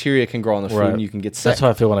the bacteria can grow on the food and you can get sick. That's how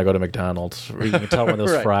I feel when I go to McDonald's. Where you can tell when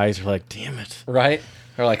those Right. fries are like, damn it. Right?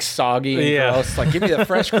 They're like soggy and Yeah. gross. Like, give me the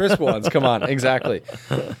fresh, crisp ones. Come on. Exactly.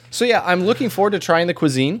 So, yeah, I'm looking forward to trying the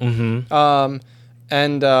cuisine. Mm-hmm.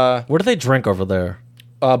 And What do they drink over there?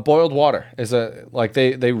 boiled water is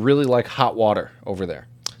they really like hot water over there.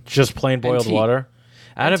 Just plain boiled tea. water?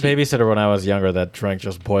 I had a babysitter when I was younger that drank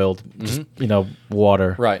just boiled,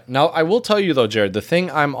 water. Right. Now, I will tell you, though, Jared, the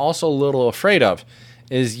thing I'm also a little afraid of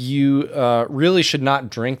is you really should not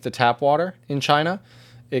drink the tap water in China.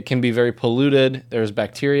 It can be very polluted. There's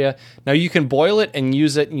bacteria. Now, you can boil it and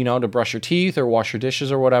use it, to brush your teeth or wash your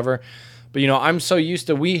dishes or whatever. But, I'm so used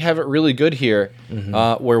to, we have it really good here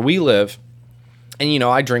where we live. And,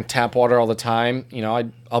 I drink tap water all the time.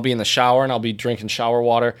 I'll be in the shower and I'll be drinking shower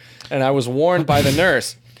water. And I was warned by the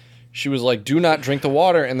nurse. She was like, do not drink the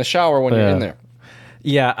water in the shower when you're in there.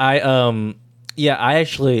 Yeah, I'm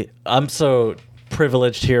so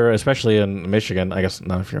privileged here, especially in Michigan. I guess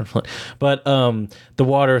not if you're, but the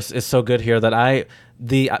water is so good here that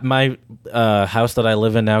my house that I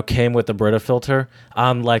live in now came with the Brita filter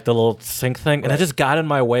on like the little sink thing, and it just got in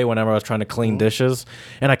my way whenever I was trying to clean dishes,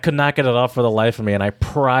 and I could not get it off for the life of me. And I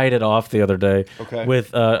pried it off the other day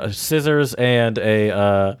with scissors and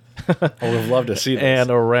a. I would have loved to see this.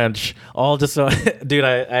 And a wrench, all just so, dude.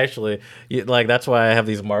 I actually that's why I have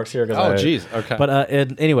these marks here. Oh, geez. Okay. But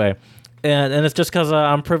anyway, and it's just because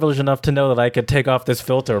I'm privileged enough to know that I could take off this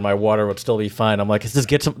filter and my water would still be fine. I'm like,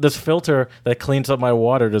 this filter that cleans up my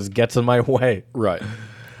water just gets in my way. Right.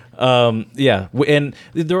 Yeah, and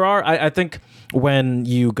there are. I think when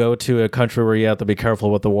you go to a country where you have to be careful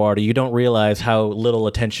with the water, you don't realize how little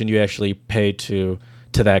attention you actually pay to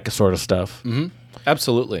that sort of stuff.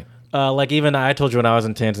 Absolutely. Like even I told you when I was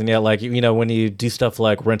in Tanzania, like when you do stuff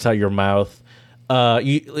like rinse out your mouth,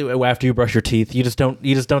 after you brush your teeth, you just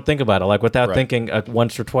don't think about it. Like without thinking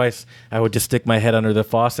once or twice, I would just stick my head under the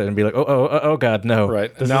faucet and be like, oh God, no.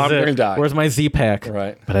 Right. This Now is I'm it. gonna die. Where's my Z-Pack?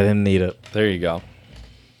 Right. But I didn't need it. There you go.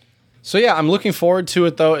 So yeah, I'm looking forward to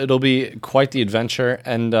it though. It'll be quite the adventure,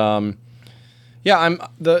 and I'm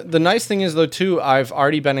the nice thing is though too, I've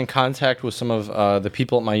already been in contact with some of the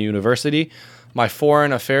people at my university. My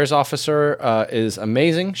foreign affairs officer is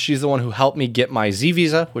amazing. She's the one who helped me get my Z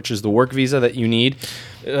visa, which is the work visa that you need.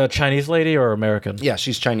 Chinese lady or American? Yeah,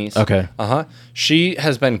 she's Chinese. Okay. She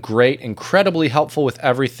has been great, incredibly helpful with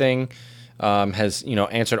everything. Has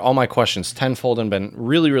answered all my questions tenfold and been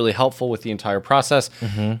really, really helpful with the entire process.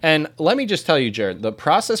 And let me just tell you, Jared, the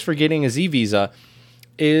process for getting a Z visa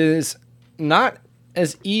is not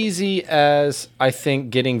as easy as I think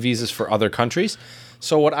getting visas for other countries.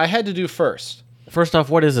 So what I had to do first off,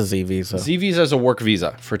 what is a Z visa? Z visa is a work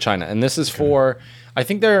visa for China, and this is for. I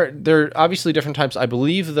think there are obviously different types. I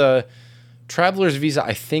believe the traveler's visa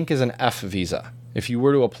I think is an F visa. If you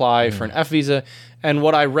were to apply for an F visa, and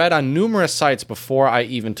what I read on numerous sites before I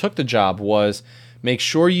even took the job was make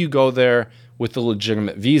sure you go there with the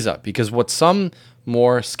legitimate visa, because what some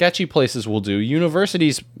more sketchy places will do,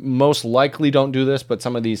 universities most likely don't do this, but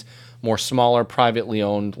some of these more smaller privately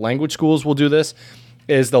owned language schools will do this,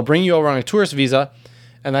 is they'll bring you over on a tourist visa,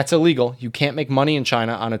 and that's illegal. You can't make money in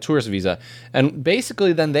China on a tourist visa. And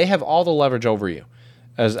basically then they have all the leverage over you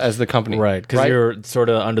as the company. Right, because you're sort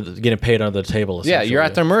of getting paid under the table. Yeah, you're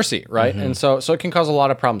at their mercy, right? And so it can cause a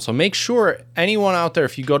lot of problems. So make sure, anyone out there,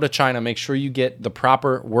 if you go to China, make sure you get the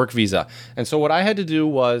proper work visa. And so what I had to do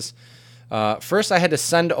was, first I had to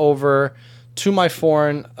send over to my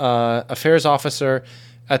foreign affairs officer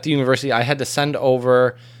at the university, I had to send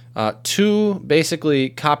over 2 basically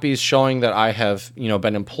copies showing that I have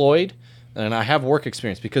been employed and I have work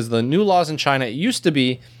experience, because the new laws in China, it used to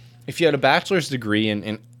be if you had a bachelor's degree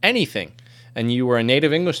in anything and you were a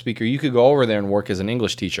native English speaker, you could go over there and work as an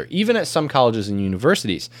English teacher, even at some colleges and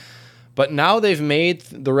universities. But now they've made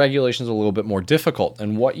the regulations a little bit more difficult.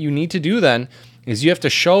 And what you need to do then is you have to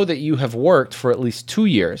show that you have worked for at least 2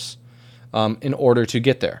 years in order to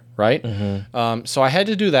get there, right? So I had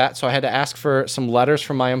to do that. So I had to ask for some letters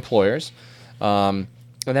from my employers. And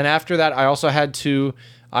then after that, I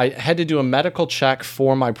had to do a medical check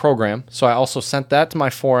for my program. So I also sent that to my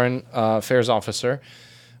foreign affairs officer.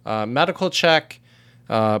 Medical check,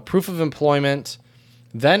 proof of employment.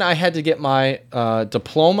 Then I had to get my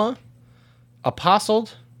diploma,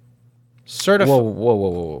 apostilled, certified.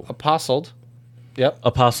 Whoa. Apostilled. Yep.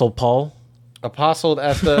 Apostle Paul? Apostilled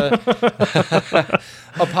at the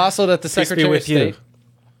apostilled at the Secretary of State.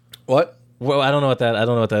 What? Well, I don't know what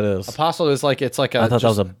that is. Apostle is like, it's like a. I thought that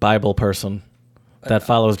was a Bible person that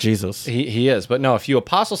follows Jesus. He is, but no. If you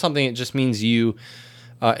apostle something, it just means you.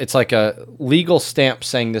 It's like a legal stamp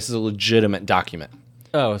saying this is a legitimate document.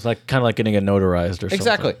 Oh, it's like kind of like getting it notarized or something.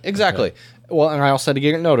 Exactly. Okay. Well, and I also had to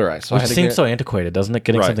get it notarized. So Which seems so antiquated, doesn't it?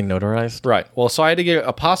 Getting something notarized. Right. Well, so I had to get it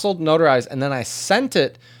apostilled, notarized, and then I sent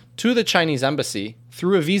it to the Chinese embassy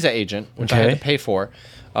through a visa agent, which I had to pay for,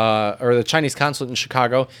 or the Chinese consulate in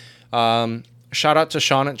Chicago. Shout out to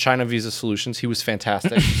Sean at China Visa Solutions. He was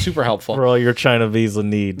fantastic, super helpful. For all your China visa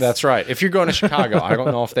needs. That's right. If you're going to Chicago, I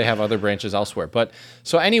don't know if they have other branches elsewhere. But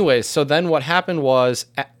so anyways, so then what happened was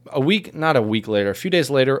a few days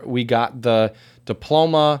later, we got the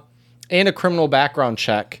diploma and a criminal background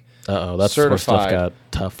check. That's certified. where stuff got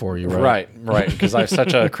tough for you, right? Right, because I have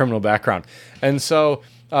such a criminal background. And so,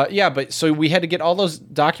 so we had to get all those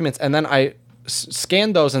documents, and then I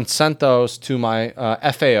scanned those and sent those to my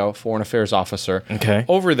FAO, Foreign Affairs Officer,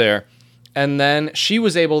 over there. And then she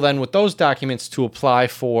was able then with those documents to apply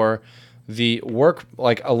for the work,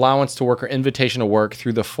 like allowance to work or invitation to work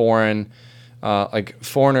through the foreigners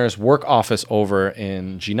work office over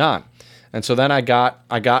in Jinan. And so then I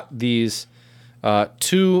got these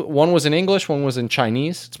 2, one was in English, one was in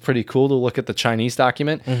Chinese. It's pretty cool to look at the Chinese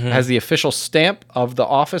document. It has the official stamp of the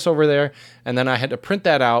office over there. And then I had to print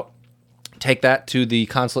that out, take that to the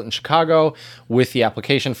consulate in Chicago with the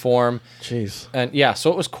application form. Jeez. And yeah, so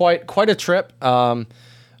it was quite a trip.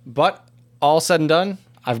 But all said and done,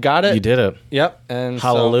 I've got it. You did it. Yep. And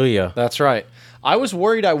hallelujah. So, that's right. I was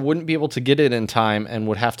worried I wouldn't be able to get it in time and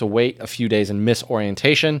would have to wait a few days and miss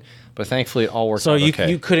orientation, but thankfully it all worked So out you okay.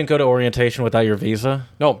 you couldn't go to orientation without your visa?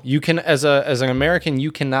 No, you can, as an American,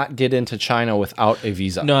 you cannot get into China without a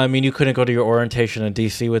visa. No, I mean you couldn't go to your orientation in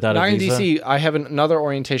DC without Not a in visa. DC. I have another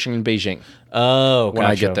orientation in Beijing. Oh, When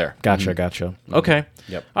I get there. Gotcha. Okay.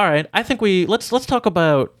 Yep. All right. I think let's talk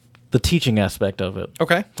about the teaching aspect of it.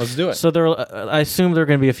 Okay, let's do it. So I assume there are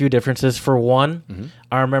going to be a few differences. For one,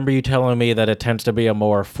 I remember you telling me that it tends to be a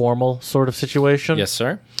more formal sort of situation. Yes,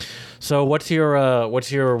 sir. So what's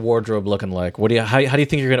your wardrobe looking like? How do you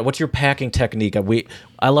think you're gonna? What's your packing technique?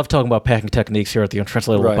 I love talking about packing techniques here at the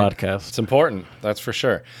Untranslatable Podcast. It's important, that's for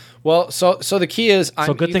sure. Well, so the key is...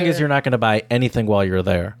 So good thing is you're not going to buy anything while you're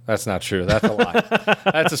there. That's not true. That's a lie.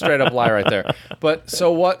 That's a straight up lie right there. But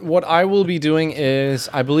so what I will be doing is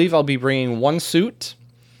I believe I'll be bringing one suit,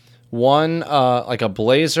 one like a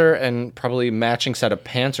blazer, and probably matching set of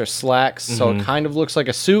pants or slacks. So it kind of looks like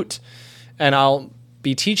a suit, and I'll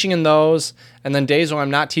be teaching in those. And then days when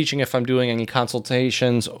I'm not teaching, if I'm doing any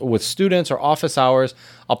consultations with students or office hours,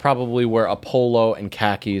 I'll probably wear a polo and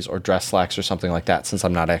khakis or dress slacks or something like that, since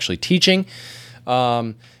I'm not actually teaching.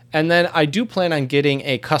 And then I do plan on getting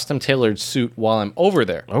a custom tailored suit while I'm over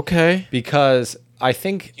there, Okay. because I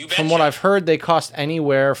think from what I've heard, they cost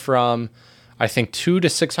anywhere from $200 to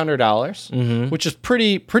 $600, which is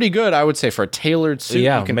pretty good, I would say, for a tailored suit.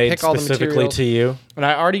 Yeah, You can made pick all the specifically materials. to you. And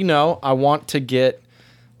I already know I want to get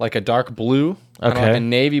like a dark blue, kind of Okay. like a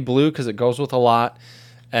navy blue, because it goes with a lot.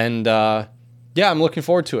 And yeah, I'm looking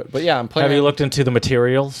forward to it. But yeah, I'm planning. Have you looked into the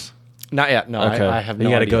materials? Not yet. No, Okay. I have no You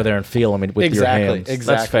got to idea. go there and feel them with your hands.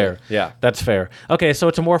 Exactly. That's fair. Yeah. That's fair. Okay, so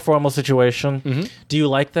it's a more formal situation. Do you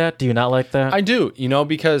like that? Do you not like that? I do,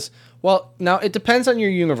 because now it depends on your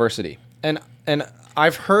university, and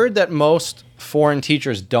I've heard that most foreign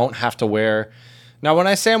teachers don't have to wear. Now, when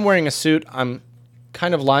I say I'm wearing a suit, I'm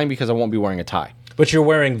kind of lying, because I won't be wearing a tie. But you're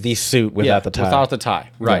wearing the suit without the tie. Without the tie,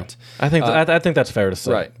 right? I think I think that's fair to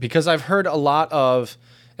say. Right, because I've heard a lot of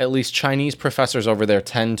at least Chinese professors over there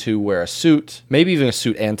tend to wear a suit, maybe even a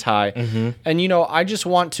suit and tie. And I just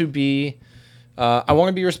want to be. I want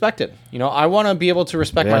to be respected. I want to be able to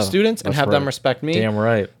respect my Yeah, students and that's have them right. respect me. Damn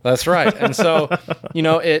right. That's right. And so,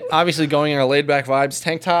 it obviously going in a laid back vibes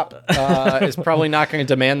tank top is probably not going to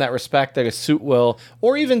demand that respect that a suit will,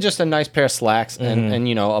 or even just a nice pair of slacks and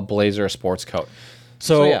a blazer, a sports coat.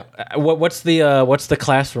 So, yeah. What's the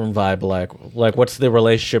classroom vibe like? Like, what's the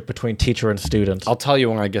relationship between teacher and student? I'll tell you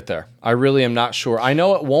when I get there. I really am not sure. I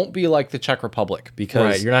know it won't be like the Czech Republic, because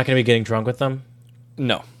Right, you're not going to be getting drunk with them?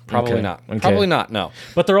 no, probably Okay. not. Okay. Probably not. No.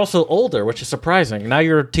 But they're also older, which is surprising. Now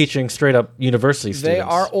you're teaching straight up university students. They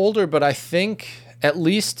are older, but I think at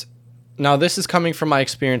least now this is coming from my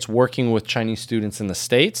experience working with Chinese students in the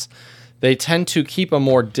States. They tend to keep a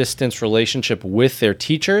more distant relationship with their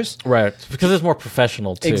teachers. Right, because it's more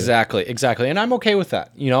professional, too. Exactly. And I'm okay with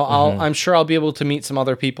that. I'm sure I'll be able to meet some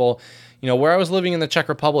other people. Where I was living in the Czech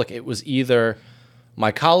Republic, it was either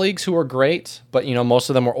my colleagues who were great, but most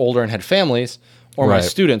of them were older and had families, or my Right.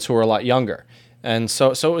 students who were a lot younger. And so it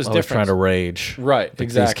was I was different. trying to rage. Right, Like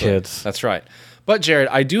exactly. These kids. That's right. But Jared,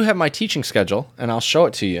 I do have my teaching schedule, and I'll show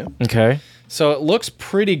it to you. Okay. So it looks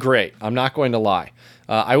pretty great. I'm not going to lie.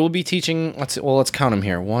 I will be teaching. Let's count them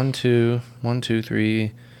here. 1, 2,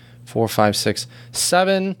 3, 4, 5, 6,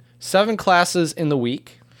 7 classes in the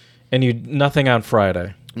week. And nothing on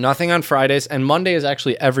Friday. Nothing on Fridays, and Monday is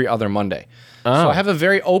actually every other Monday. So I have a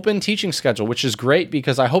very open teaching schedule, which is great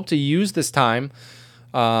because I hope to use this time,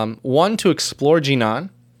 one, to explore Jinan.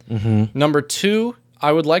 Number two,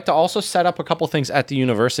 I would like to also set up a couple things at the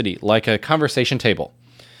university, like a conversation table,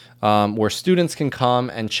 where students can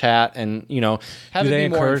come and chat and, have Do it they be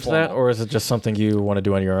more encourage that, informal. or is it just something you want to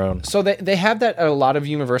do on your own? So they have that at a lot of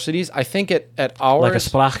universities. I think at ours... Like a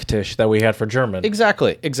Sprachtisch that we had for German.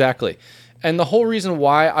 Exactly. And the whole reason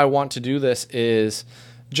why I want to do this is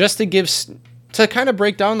just to kind of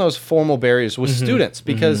break down those formal barriers with students,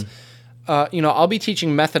 because I'll be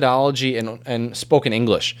teaching methodology and spoken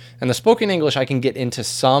English. And the spoken English, I can get into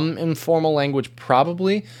some informal language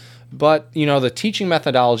probably, but, the teaching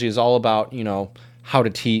methodology is all about, how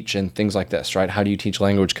to teach and things like this, right? How do you teach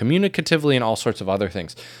language communicatively and all sorts of other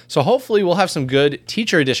things. So hopefully we'll have some good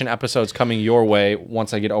teacher edition episodes coming your way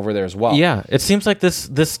once I get over there as well. Yeah, it seems like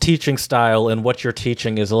this teaching style and what you're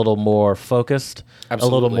teaching is a little more focused, a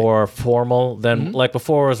little Absolutely. more formal than like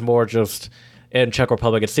before. It was more just in Czech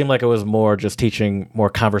Republic. It seemed like it was more just teaching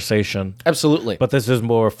more conversation. Absolutely. But this is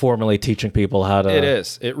more formally teaching people how to. It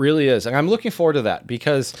is. It really is. And I'm looking forward to that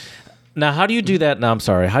because... Now, how do you do that? No, I'm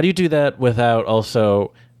sorry. How do you do that without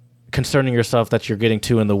also concerning yourself that you're getting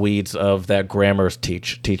too in the weeds of that grammar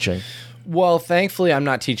teaching? Well, thankfully, I'm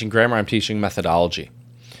not teaching grammar. I'm teaching methodology.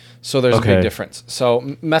 So there's a Okay. big difference.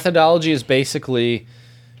 So methodology is basically,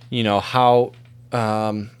 how.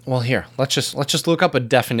 Well, here let's just look up a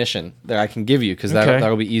definition that I can give you because Okay.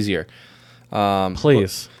 that'll be easier.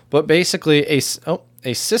 Please. But basically,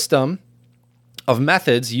 a system of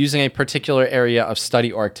methods using a particular area of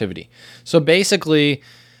study or activity. So basically,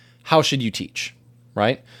 how should you teach,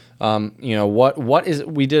 right? What is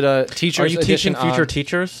we did a teacher's Are you edition teaching future on-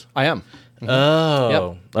 teachers? I am.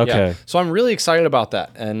 Oh, okay. Yeah. So I'm really excited about that,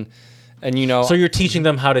 and So you're teaching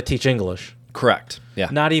them how to teach English. correct. Yeah.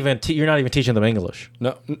 Not even you're not even teaching them English.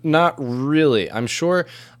 No, not really. I'm sure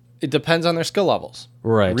it depends on their skill levels.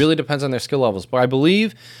 Right. It really depends on their skill levels. But I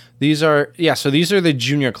believe these are the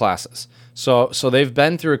junior classes. So they've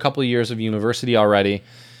been through a couple of years of university already.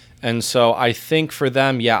 And so I think for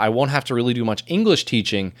them, I won't have to really do much English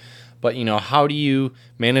teaching, but how do you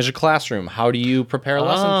manage a classroom? How do you prepare a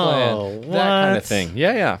lesson plan? That kind what? of thing.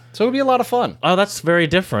 Yeah. So it'll be a lot of fun. Oh, that's very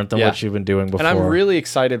different than Yeah. what you've been doing before. And I'm really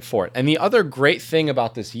excited for it. And the other great thing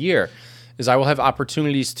about this year is I will have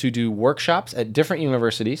opportunities to do workshops at different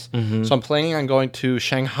universities. So I'm planning on going to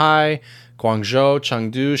Shanghai, Guangzhou,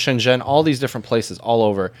 Chengdu, Shenzhen, all these different places all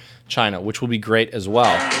over China, which will be great as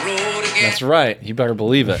well. That's right. You better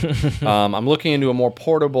believe it. I'm looking into a more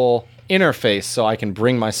portable interface so I can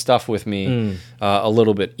bring my stuff with me a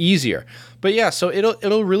little bit easier. But yeah, so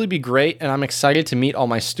it'll really be great, and I'm excited to meet all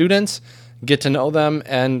my students, get to know them,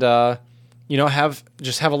 and have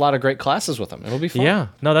a lot of great classes with them. It'll be fun. Yeah,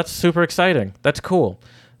 no, that's super exciting. That's cool.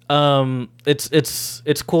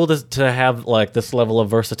 It's cool to have like this level of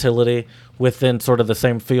versatility within sort of the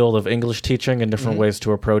same field of English teaching and different ways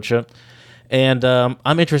to approach it. And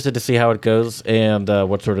I'm interested to see how it goes and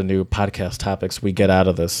what sort of new podcast topics we get out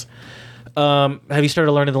of this. Have you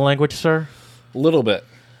started learning the language, sir? A little bit.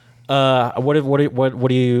 What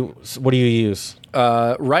do you use?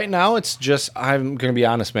 Right now, it's just, I'm going to be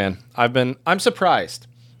honest, man. I'm surprised.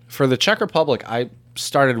 For the Czech Republic, I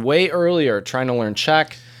started way earlier trying to learn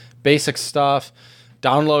Czech, basic stuff,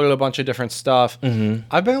 downloaded a bunch of different stuff.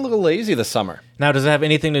 I've been a little lazy this summer. Now, does it have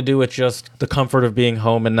anything to do with just the comfort of being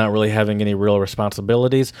home and not really having any real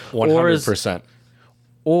responsibilities? 100%.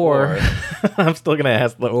 Or I'm still going to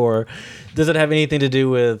ask the or. Does it have anything to do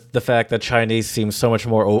with the fact that Chinese seems so much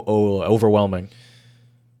more overwhelming?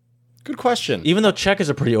 Good question. Even though Czech is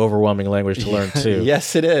a pretty overwhelming language to learn too.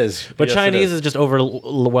 Yes, it is. But Yes, it Chinese is just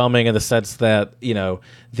overwhelming in the sense that,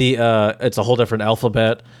 it's a whole different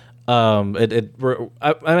alphabet.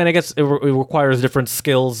 I guess it requires different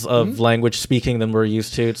skills of language speaking than we're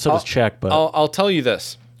used to. So does Czech, but I'll tell you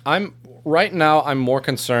this. I'm more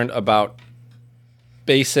concerned about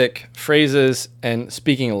basic phrases and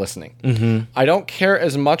speaking and listening. I don't care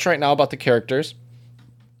as much right now about the characters,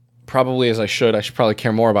 probably as I should. I should probably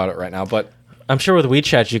care more about it right now, but I'm sure with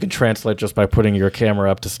WeChat you can translate just by putting your camera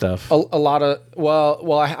up to stuff. a lot of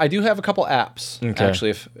I do have a couple apps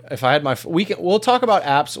actually. If I had we'll talk about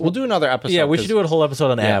apps. We'll do another episode. Yeah, we should do a whole episode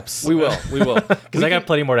on Yeah, apps. We will Because I got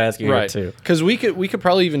plenty more to ask you here too. Because we could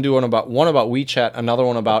probably even do one about WeChat, another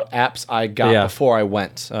one about apps I got before I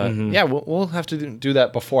went. Yeah, we'll have to do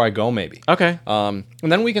that before I go maybe. Okay. And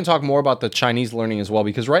then we can talk more about the Chinese learning as well,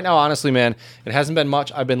 because right now, honestly, man, it hasn't been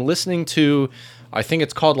much. I've been listening to, I think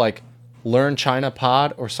it's called like Learn China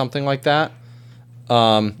Pod or something like that.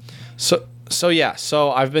 So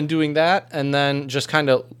I've been doing that, and then just kind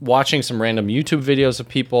of watching some random YouTube videos of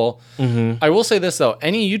people. I will say this though,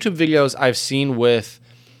 any YouTube videos I've seen with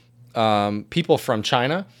people from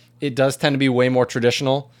China, it does tend to be way more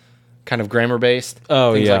traditional, kind of grammar based.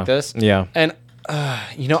 Things like this. Yeah. And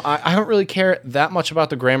I don't really care that much about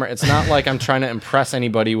the grammar. It's not like I'm trying to impress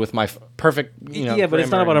anybody with my perfect, Yeah, but it's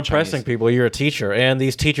not grammar about in impressing Chinese. people. You're a teacher, and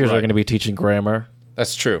these teachers are Right. going to be teaching grammar.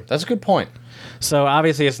 That's true. That's a good point. So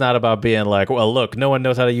obviously, it's not about being like, well, look, no one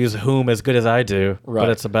knows how to use whom as good as I do. Right. But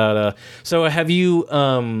it's about. So have you?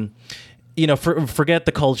 Forget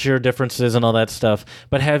the culture differences and all that stuff.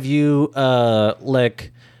 But have you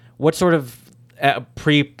what sort of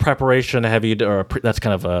pre-preparation have you? That's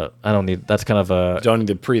kind of a. I don't need. That's kind of a. Don't need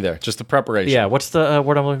the pre there, just the preparation. Yeah, what's the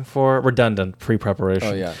word I'm looking for? Redundant pre-preparation.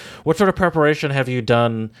 Oh, yeah. What sort of preparation have you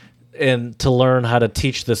done to learn how to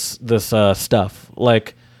teach this stuff?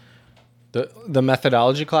 Like, The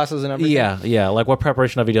methodology classes and everything. yeah. Like, what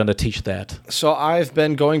preparation have you done to teach that? So I've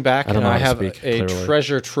been going back don't and know how I to have speak a clearly.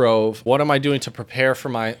 treasure trove. What am I doing to prepare for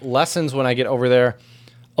my lessons when I get over there?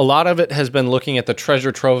 A lot of it has been looking at the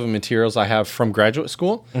treasure trove of materials I have from graduate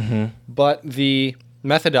school. But the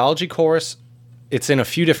methodology course, it's in a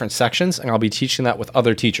few different sections, and I'll be teaching that with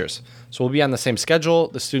other teachers. So we'll be on the same schedule.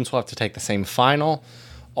 The students will have to take the same final,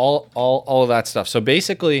 all of that stuff. So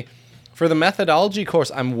basically, For the methodology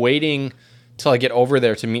course, I'm waiting till I get over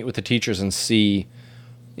there to meet with the teachers and see,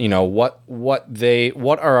 what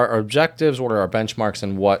are our objectives, what are our benchmarks,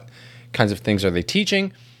 and what kinds of things are they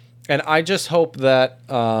teaching. And I just hope that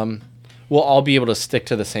we'll all be able to stick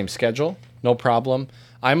to the same schedule, no problem.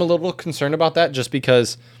 I'm a little concerned about that just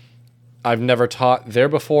because I've never taught there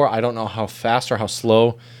before. I don't know how fast or how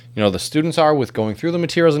slow, the students are with going through the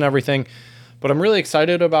materials and everything. But I'm really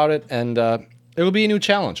excited about it, and it'll be a new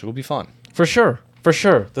challenge. It'll be fun. For sure.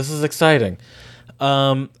 This is exciting.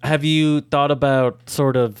 Have you thought about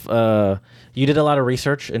sort of? You did a lot of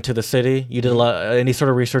research into the city. You did any sort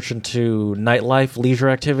of research into nightlife, leisure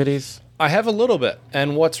activities? I have a little bit.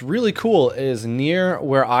 And what's really cool is near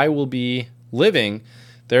where I will be living,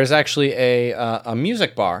 there's actually a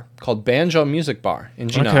music bar called Banjo Music Bar in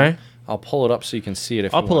Jinan. Okay. I'll pull it up so you can see it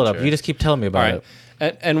if you want. I'll pull it up. You just keep telling me about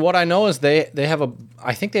it. And what I know is they have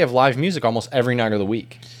I think they have live music almost every night of the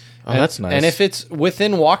week. Oh, that's nice. And if it's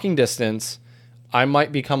within walking distance, I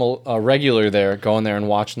might become a regular there, going there and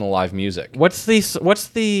watching the live music. What's the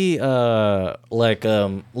nightlife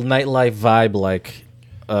vibe like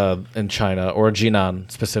in China or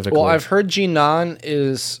Jinan specifically? Well, I've heard Jinan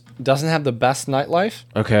doesn't have the best nightlife.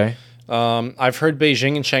 Okay. I've heard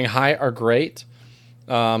Beijing and Shanghai are great,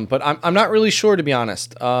 but I'm not really sure, to be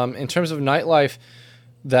honest. In terms of nightlife,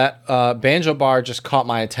 that Banjo Bar just caught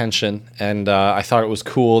my attention, and I thought it was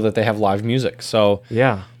cool that they have live music. So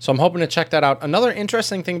yeah. So I'm hoping to check that out. Another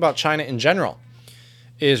interesting thing about China in general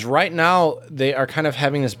is right now they are kind of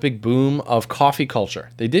having this big boom of coffee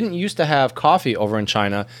culture. They didn't used to have coffee over in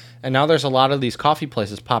China, and now there's a lot of these coffee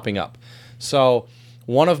places popping up. So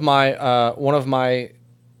one of my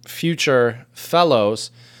future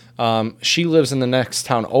fellows, she lives in the next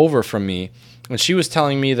town over from me, and she was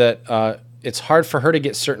telling me that it's hard for her to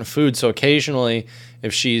get certain food, so occasionally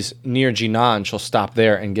if she's near Jinan, she'll stop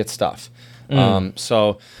there and get stuff.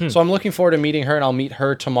 So I'm looking forward to meeting her, and I'll meet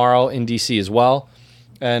her tomorrow in DC as well.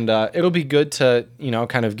 And it'll be good to,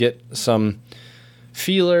 kind of get some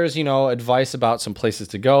feelers, advice about some places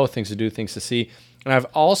to go, things to do, things to see. And I've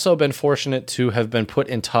also been fortunate to have been put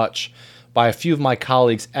in touch by a few of my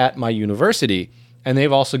colleagues at my university, and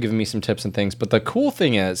they've also given me some tips and things. But the cool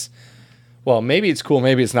thing is, well, maybe it's cool,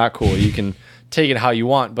 maybe it's not cool. You can take it how you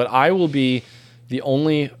want. But I will be the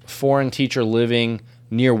only foreign teacher living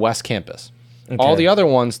near West Campus. Okay. All the other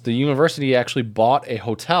ones, the university actually bought a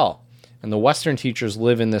hotel, and the Western teachers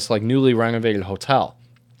live in this newly renovated hotel,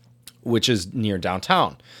 which is near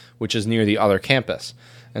downtown, which is near the other campus.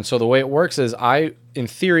 And so the way it works is I, in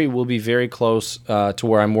theory, will be very close to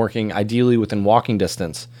where I'm working, ideally within walking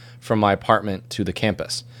distance from my apartment to the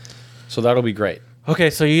campus. So that'll be great. Okay,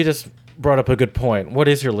 so you just brought up a good point. What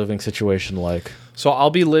is your living situation like? So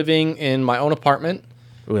I'll be living in my own apartment.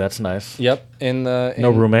 Ooh, that's nice. Yep.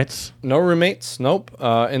 No roommates? No roommates, nope.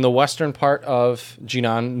 In the western part of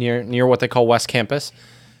Jinan, near what they call West Campus.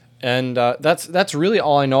 And that's really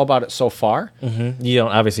all I know about it so far. Mm-hmm. You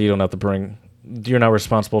don't have to bring... You're not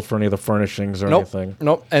responsible for any of the furnishings or anything.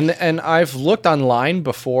 Nope. And I've looked online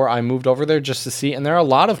before I moved over there just to see, and there are a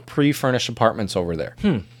lot of pre-furnished apartments over there.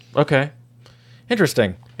 Okay.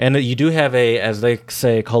 Interesting. And you do have as they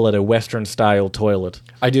say, call it a Western-style toilet.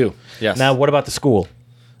 I do, yes. Now, what about the school?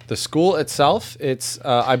 The school itself, it's,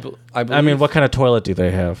 I believe... I mean, what kind of toilet do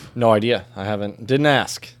they have? No idea. Didn't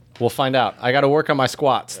ask. We'll find out. I got to work on my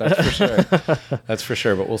squats, that's for sure. That's for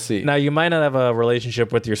sure, but we'll see. Now, you might not have a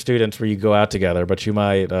relationship with your students where you go out together, but you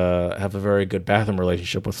might have a very good bathroom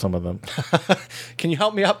relationship with some of them. Can you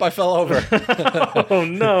help me up? I fell over. Oh,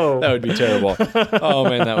 no. That would be terrible. Oh,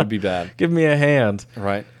 man, that would be bad. Give me a hand.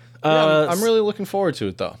 Right. Yeah, I'm really looking forward to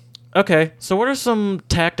it, though. Okay. So what are some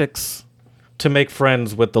tactics to make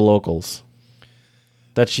friends with the locals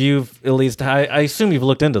that you've at least... I assume you've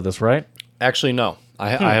looked into this, right? Actually, no. I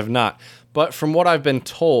have not. But from what I've been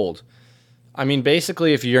told, I mean,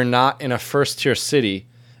 basically, if you're not in a first-tier city,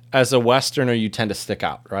 as a Westerner, you tend to stick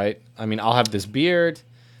out, right? I mean, I'll have this beard.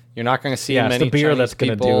 You're not going to see many it's the beard Chinese that's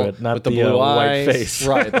going to do it, not with the the blue white eyes. face.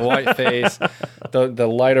 Right, the white face. The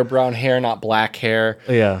lighter brown hair, not black hair.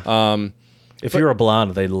 Yeah. If you're a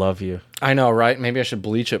blonde, they'd love you. I know, right? Maybe I should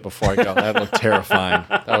bleach it before I go. That would look terrifying.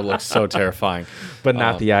 That would look so terrifying. But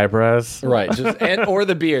not the eyebrows? Right. Or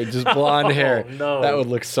the beard, just blonde hair. No. That would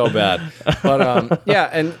look so bad. But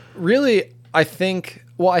yeah, and really, I think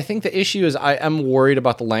the issue is I am worried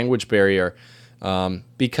about the language barrier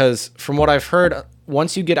because from what I've heard,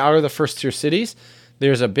 once you get out of the first-tier cities,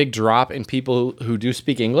 there's a big drop in people who do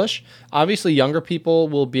speak English. Obviously, younger people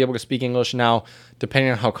will be able to speak English now.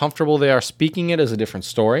 Depending on how comfortable they are speaking it is a different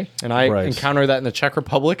story. And I encounter that in the Czech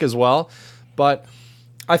Republic as well. But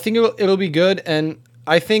I think it'll be good. And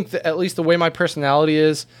I think that at least the way my personality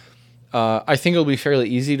is, I think it'll be fairly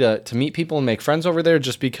easy to meet people and make friends over there,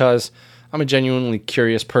 just because I'm a genuinely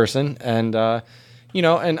curious person, and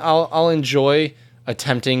and I'll enjoy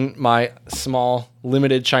attempting my small,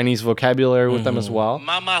 limited Chinese vocabulary with them as well.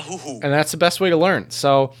 Mama hoo hoo. And that's the best way to learn.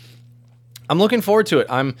 So I'm looking forward to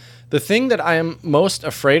it. The thing that I am most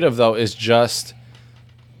afraid of, though, is just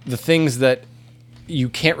the things that you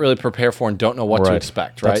can't really prepare for and don't know what to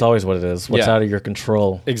expect, right? That's always what it is. What's out of your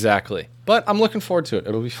control. Exactly. But I'm looking forward to it.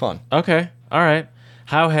 It'll be fun. Okay. All right.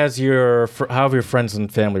 How have your friends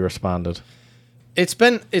and family responded? It's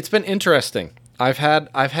been interesting. I've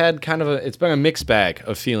had kind of it's been a mixed bag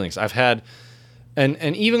of feelings. I've had, and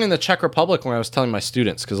even in the Czech Republic, when I was telling my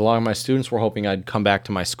students, because a lot of my students were hoping I'd come back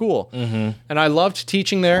to my school, and I loved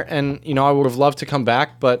teaching there, and I would have loved to come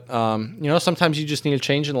back, but sometimes you just need a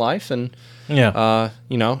change in life, and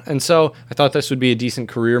and so I thought this would be a decent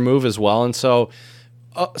career move as well, and so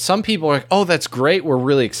some people are like, "Oh, that's great. We're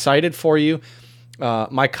really excited for you."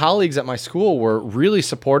 My colleagues at my school were really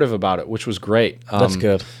supportive about it, which was great. That's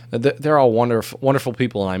good. They're all wonderful, wonderful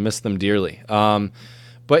people, and I miss them dearly.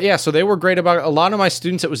 But yeah, so they were great about it. A lot of my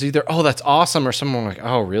students, it was either, "Oh, that's awesome," or someone like,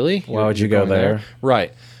 "Oh, really? Why would you go there?"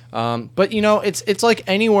 Right. But it's like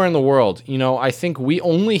anywhere in the world. I think we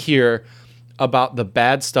only hear about the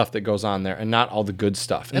bad stuff that goes on there and not all the good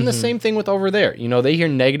stuff. And the same thing with over there. They hear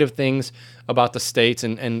negative things about the States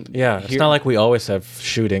and it's not like we always have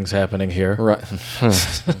shootings happening here. Right.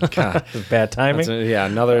 God. Bad timing.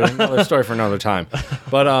 Another story for another time.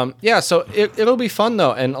 But so it'll be fun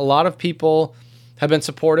though, and a lot of people have been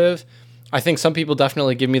supportive. I think some people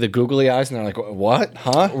definitely give me the googly eyes, and they're like, "What?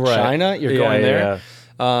 Huh? Right. China? You're going there?" Yeah.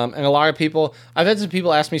 And a lot of people, I've had some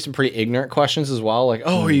people ask me some pretty ignorant questions as well, like,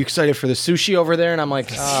 "Oh, are you excited for the sushi over there?" And I'm like,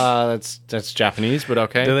 that's Japanese, but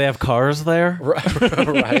okay. Do they have cars there?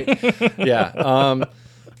 Right. Yeah.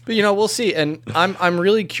 But we'll see, and I'm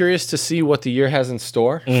really curious to see what the year has in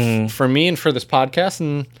store for me and for this podcast,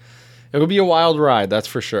 and it'll be a wild ride, that's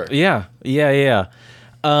for sure. Yeah.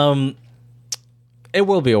 It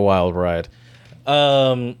will be a wild ride.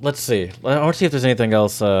 Let's see. I want to see if there's anything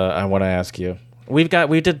else I want to ask you. We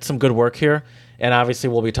did some good work here, and obviously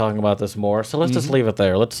we'll be talking about this more. So let's just leave it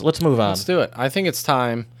there. Let's move on. Let's do it. I think it's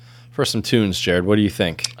time for some tunes, Jared. What do you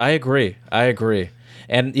think? I agree.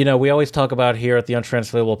 And we always talk about here at the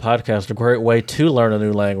Untranslatable Podcast, a great way to learn a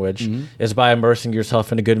new language is by immersing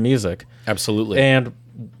yourself into good music. Absolutely. And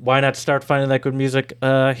why not start finding that good music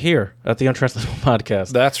here at the Untranslatable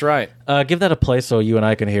Podcast? That's right. Give that a play so you and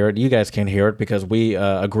I can hear it. You guys can hear it because we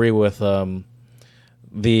agree with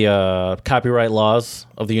the copyright laws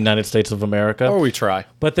of the United States of America. Or we try.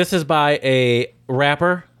 But this is by a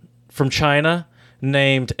rapper from China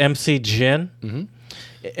named MC Jin. Mm-hmm.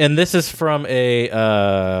 And this is from a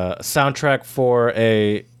soundtrack for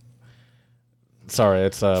a... Sorry,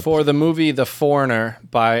 it's a... For the movie The Foreigner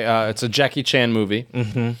by... it's a Jackie Chan movie.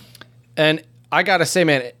 Mm-hmm. And I gotta say,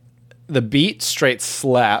 man, the beat straight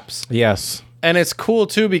slaps. Yes. And it's cool,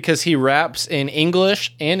 too, because he raps in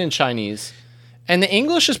English and in Chinese. And the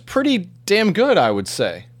English is pretty damn good, I would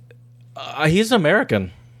say. He's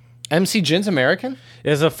American. MC Jin's American?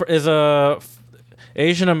 Is a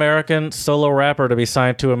Asian American solo rapper to be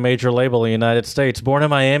signed to a major label in the United States. Born in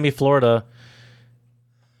Miami, Florida.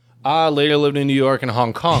 Later lived in New York and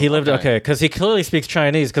Hong Kong. He lived because he clearly speaks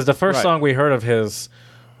Chinese. Because the first song we heard of his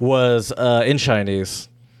was in Chinese.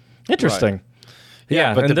 Interesting. Right.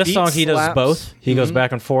 Yeah, but in this song he does both. He goes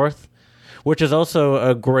back and forth. Which is also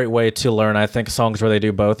a great way to learn, I think, songs where they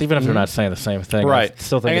do both, even if they're not saying the same thing. Right. I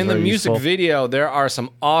still think and it's in the very music useful. video, there are some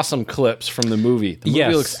awesome clips from the movie. The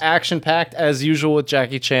movie looks action-packed, as usual with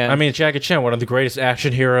Jackie Chan. I mean, Jackie Chan, one of the greatest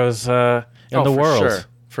action heroes in the world.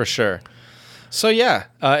 For sure. So, yeah,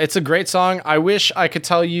 it's a great song. I wish I could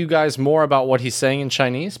tell you guys more about what he's saying in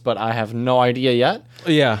Chinese, but I have no idea yet.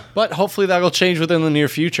 Yeah. But hopefully that'll change within the near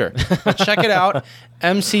future. But check it out,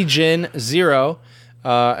 MC Jin 0.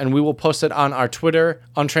 And we will post it on our Twitter,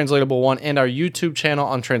 Untranslatable1, and our YouTube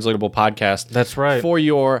channel, Untranslatable Podcast. That's right. For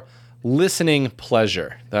your listening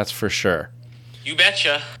pleasure. That's for sure. You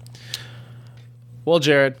betcha. Well,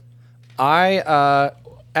 Jared, after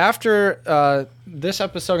this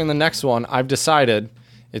episode and the next one, I've decided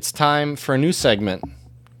it's time for a new segment,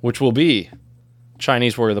 which will be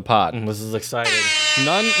Chinese Word of the Pod. This is exciting.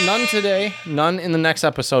 None today, none in the next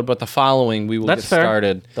episode, but the following we will get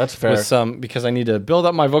started. That's fair. With some, because I need to build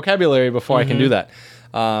up my vocabulary before I can do that.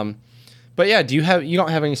 But yeah, you don't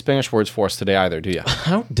have any Spanish words for us today either, do you?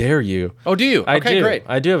 How dare you? Oh, do you? I do. Great.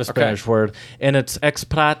 I do have a Spanish word, and it's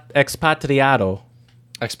expatriado.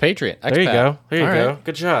 Expatriate. Expat. There you go. There you All go. right.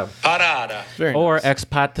 Good job. Parada. Very Or nice.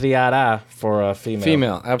 expatriada for a female.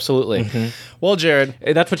 Female, absolutely. Mm-hmm. Well, Jared,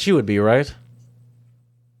 That's what you would be, right?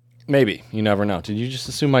 maybe. You never know. Did you just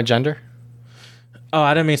assume my gender? Oh,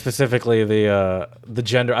 I didn't mean specifically the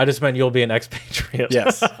gender. I just meant you'll be an expatriate.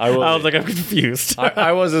 Yes, I will I be. was like, I'm confused.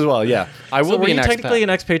 I was as well, yeah. I will So were be you an technically expat. an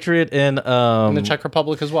expatriate in In the Czech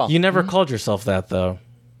Republic as well. You never called yourself that though.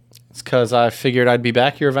 It's because I figured I'd be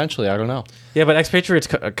back here eventually. I don't know. Yeah, but expatriates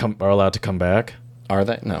are allowed to come back. Are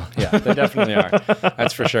they? No. Yeah, they definitely are.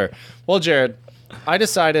 That's for sure. Well, Jared, I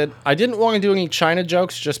decided I didn't want to do any China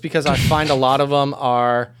jokes just because I find a lot of them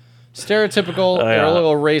are stereotypical, they're a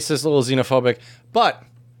little racist, a little xenophobic. But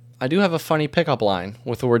I do have a funny pickup line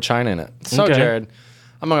with the word China in it. So, Okay. Jared,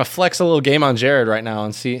 I'm gonna flex a little game on Jared right now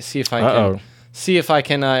and see if I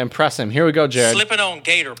can impress him. Here we go, Jared. Slipping on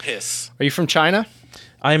gator piss. Are you from China?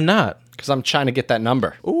 I am not. Because I'm trying to get that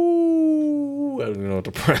number. Ooh, I don't even know what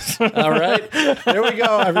to press. All right. There we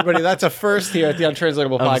go, everybody. That's a first here at the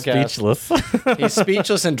Untranslatable I'm Podcast. speechless. He's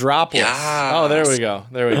speechless and dropless. Yes. Oh, there we go.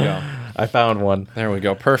 There we go. I found one. There we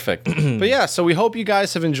go. Perfect. But yeah, so we hope you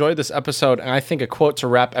guys have enjoyed this episode. And I think a quote to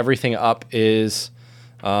wrap everything up is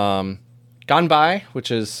 "Ganbai,"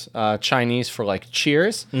 which is Chinese for like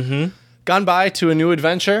cheers. Mm-hmm. Ganbai to a new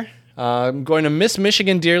adventure. I'm going to miss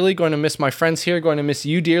Michigan dearly. Going to miss my friends here. Going to miss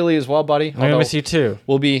you dearly as well, buddy. I'm gonna miss you too.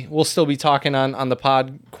 We'll still be talking on the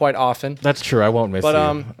pod quite often. That's true. I won't miss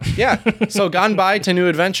But you. yeah, so gone by to new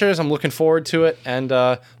adventures. I'm looking forward to it, and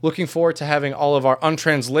looking forward to having all of our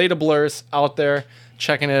untranslatablers out there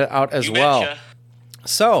checking it out as You well. betcha.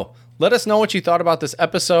 So let us know what you thought about this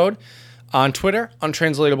episode on Twitter,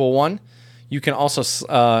 Untranslatable1. You can also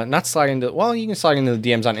not slide into you can slide into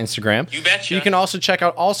the DMs on Instagram. You betcha. You can also check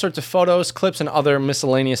out all sorts of photos, clips, and other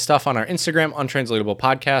miscellaneous stuff on our Instagram, Untranslatable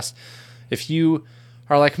Podcast. If you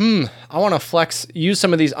are like, I want to use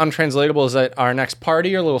some of these untranslatables at our next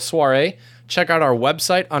party or little soiree, check out our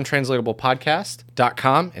website,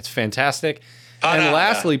 untranslatablepodcast.com. It's fantastic. And Ta-da.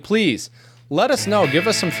 lastly, please let us know, give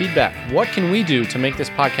us some feedback. What can we do to make this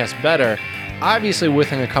podcast better? Obviously,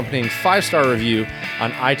 with an accompanying 5-star review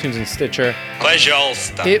on iTunes and Stitcher. Pleasure.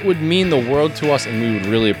 It would mean the world to us, and we would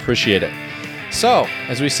really appreciate it. So,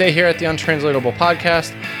 as we say here at the Untranslatable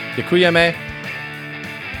Podcast, Děkujeme,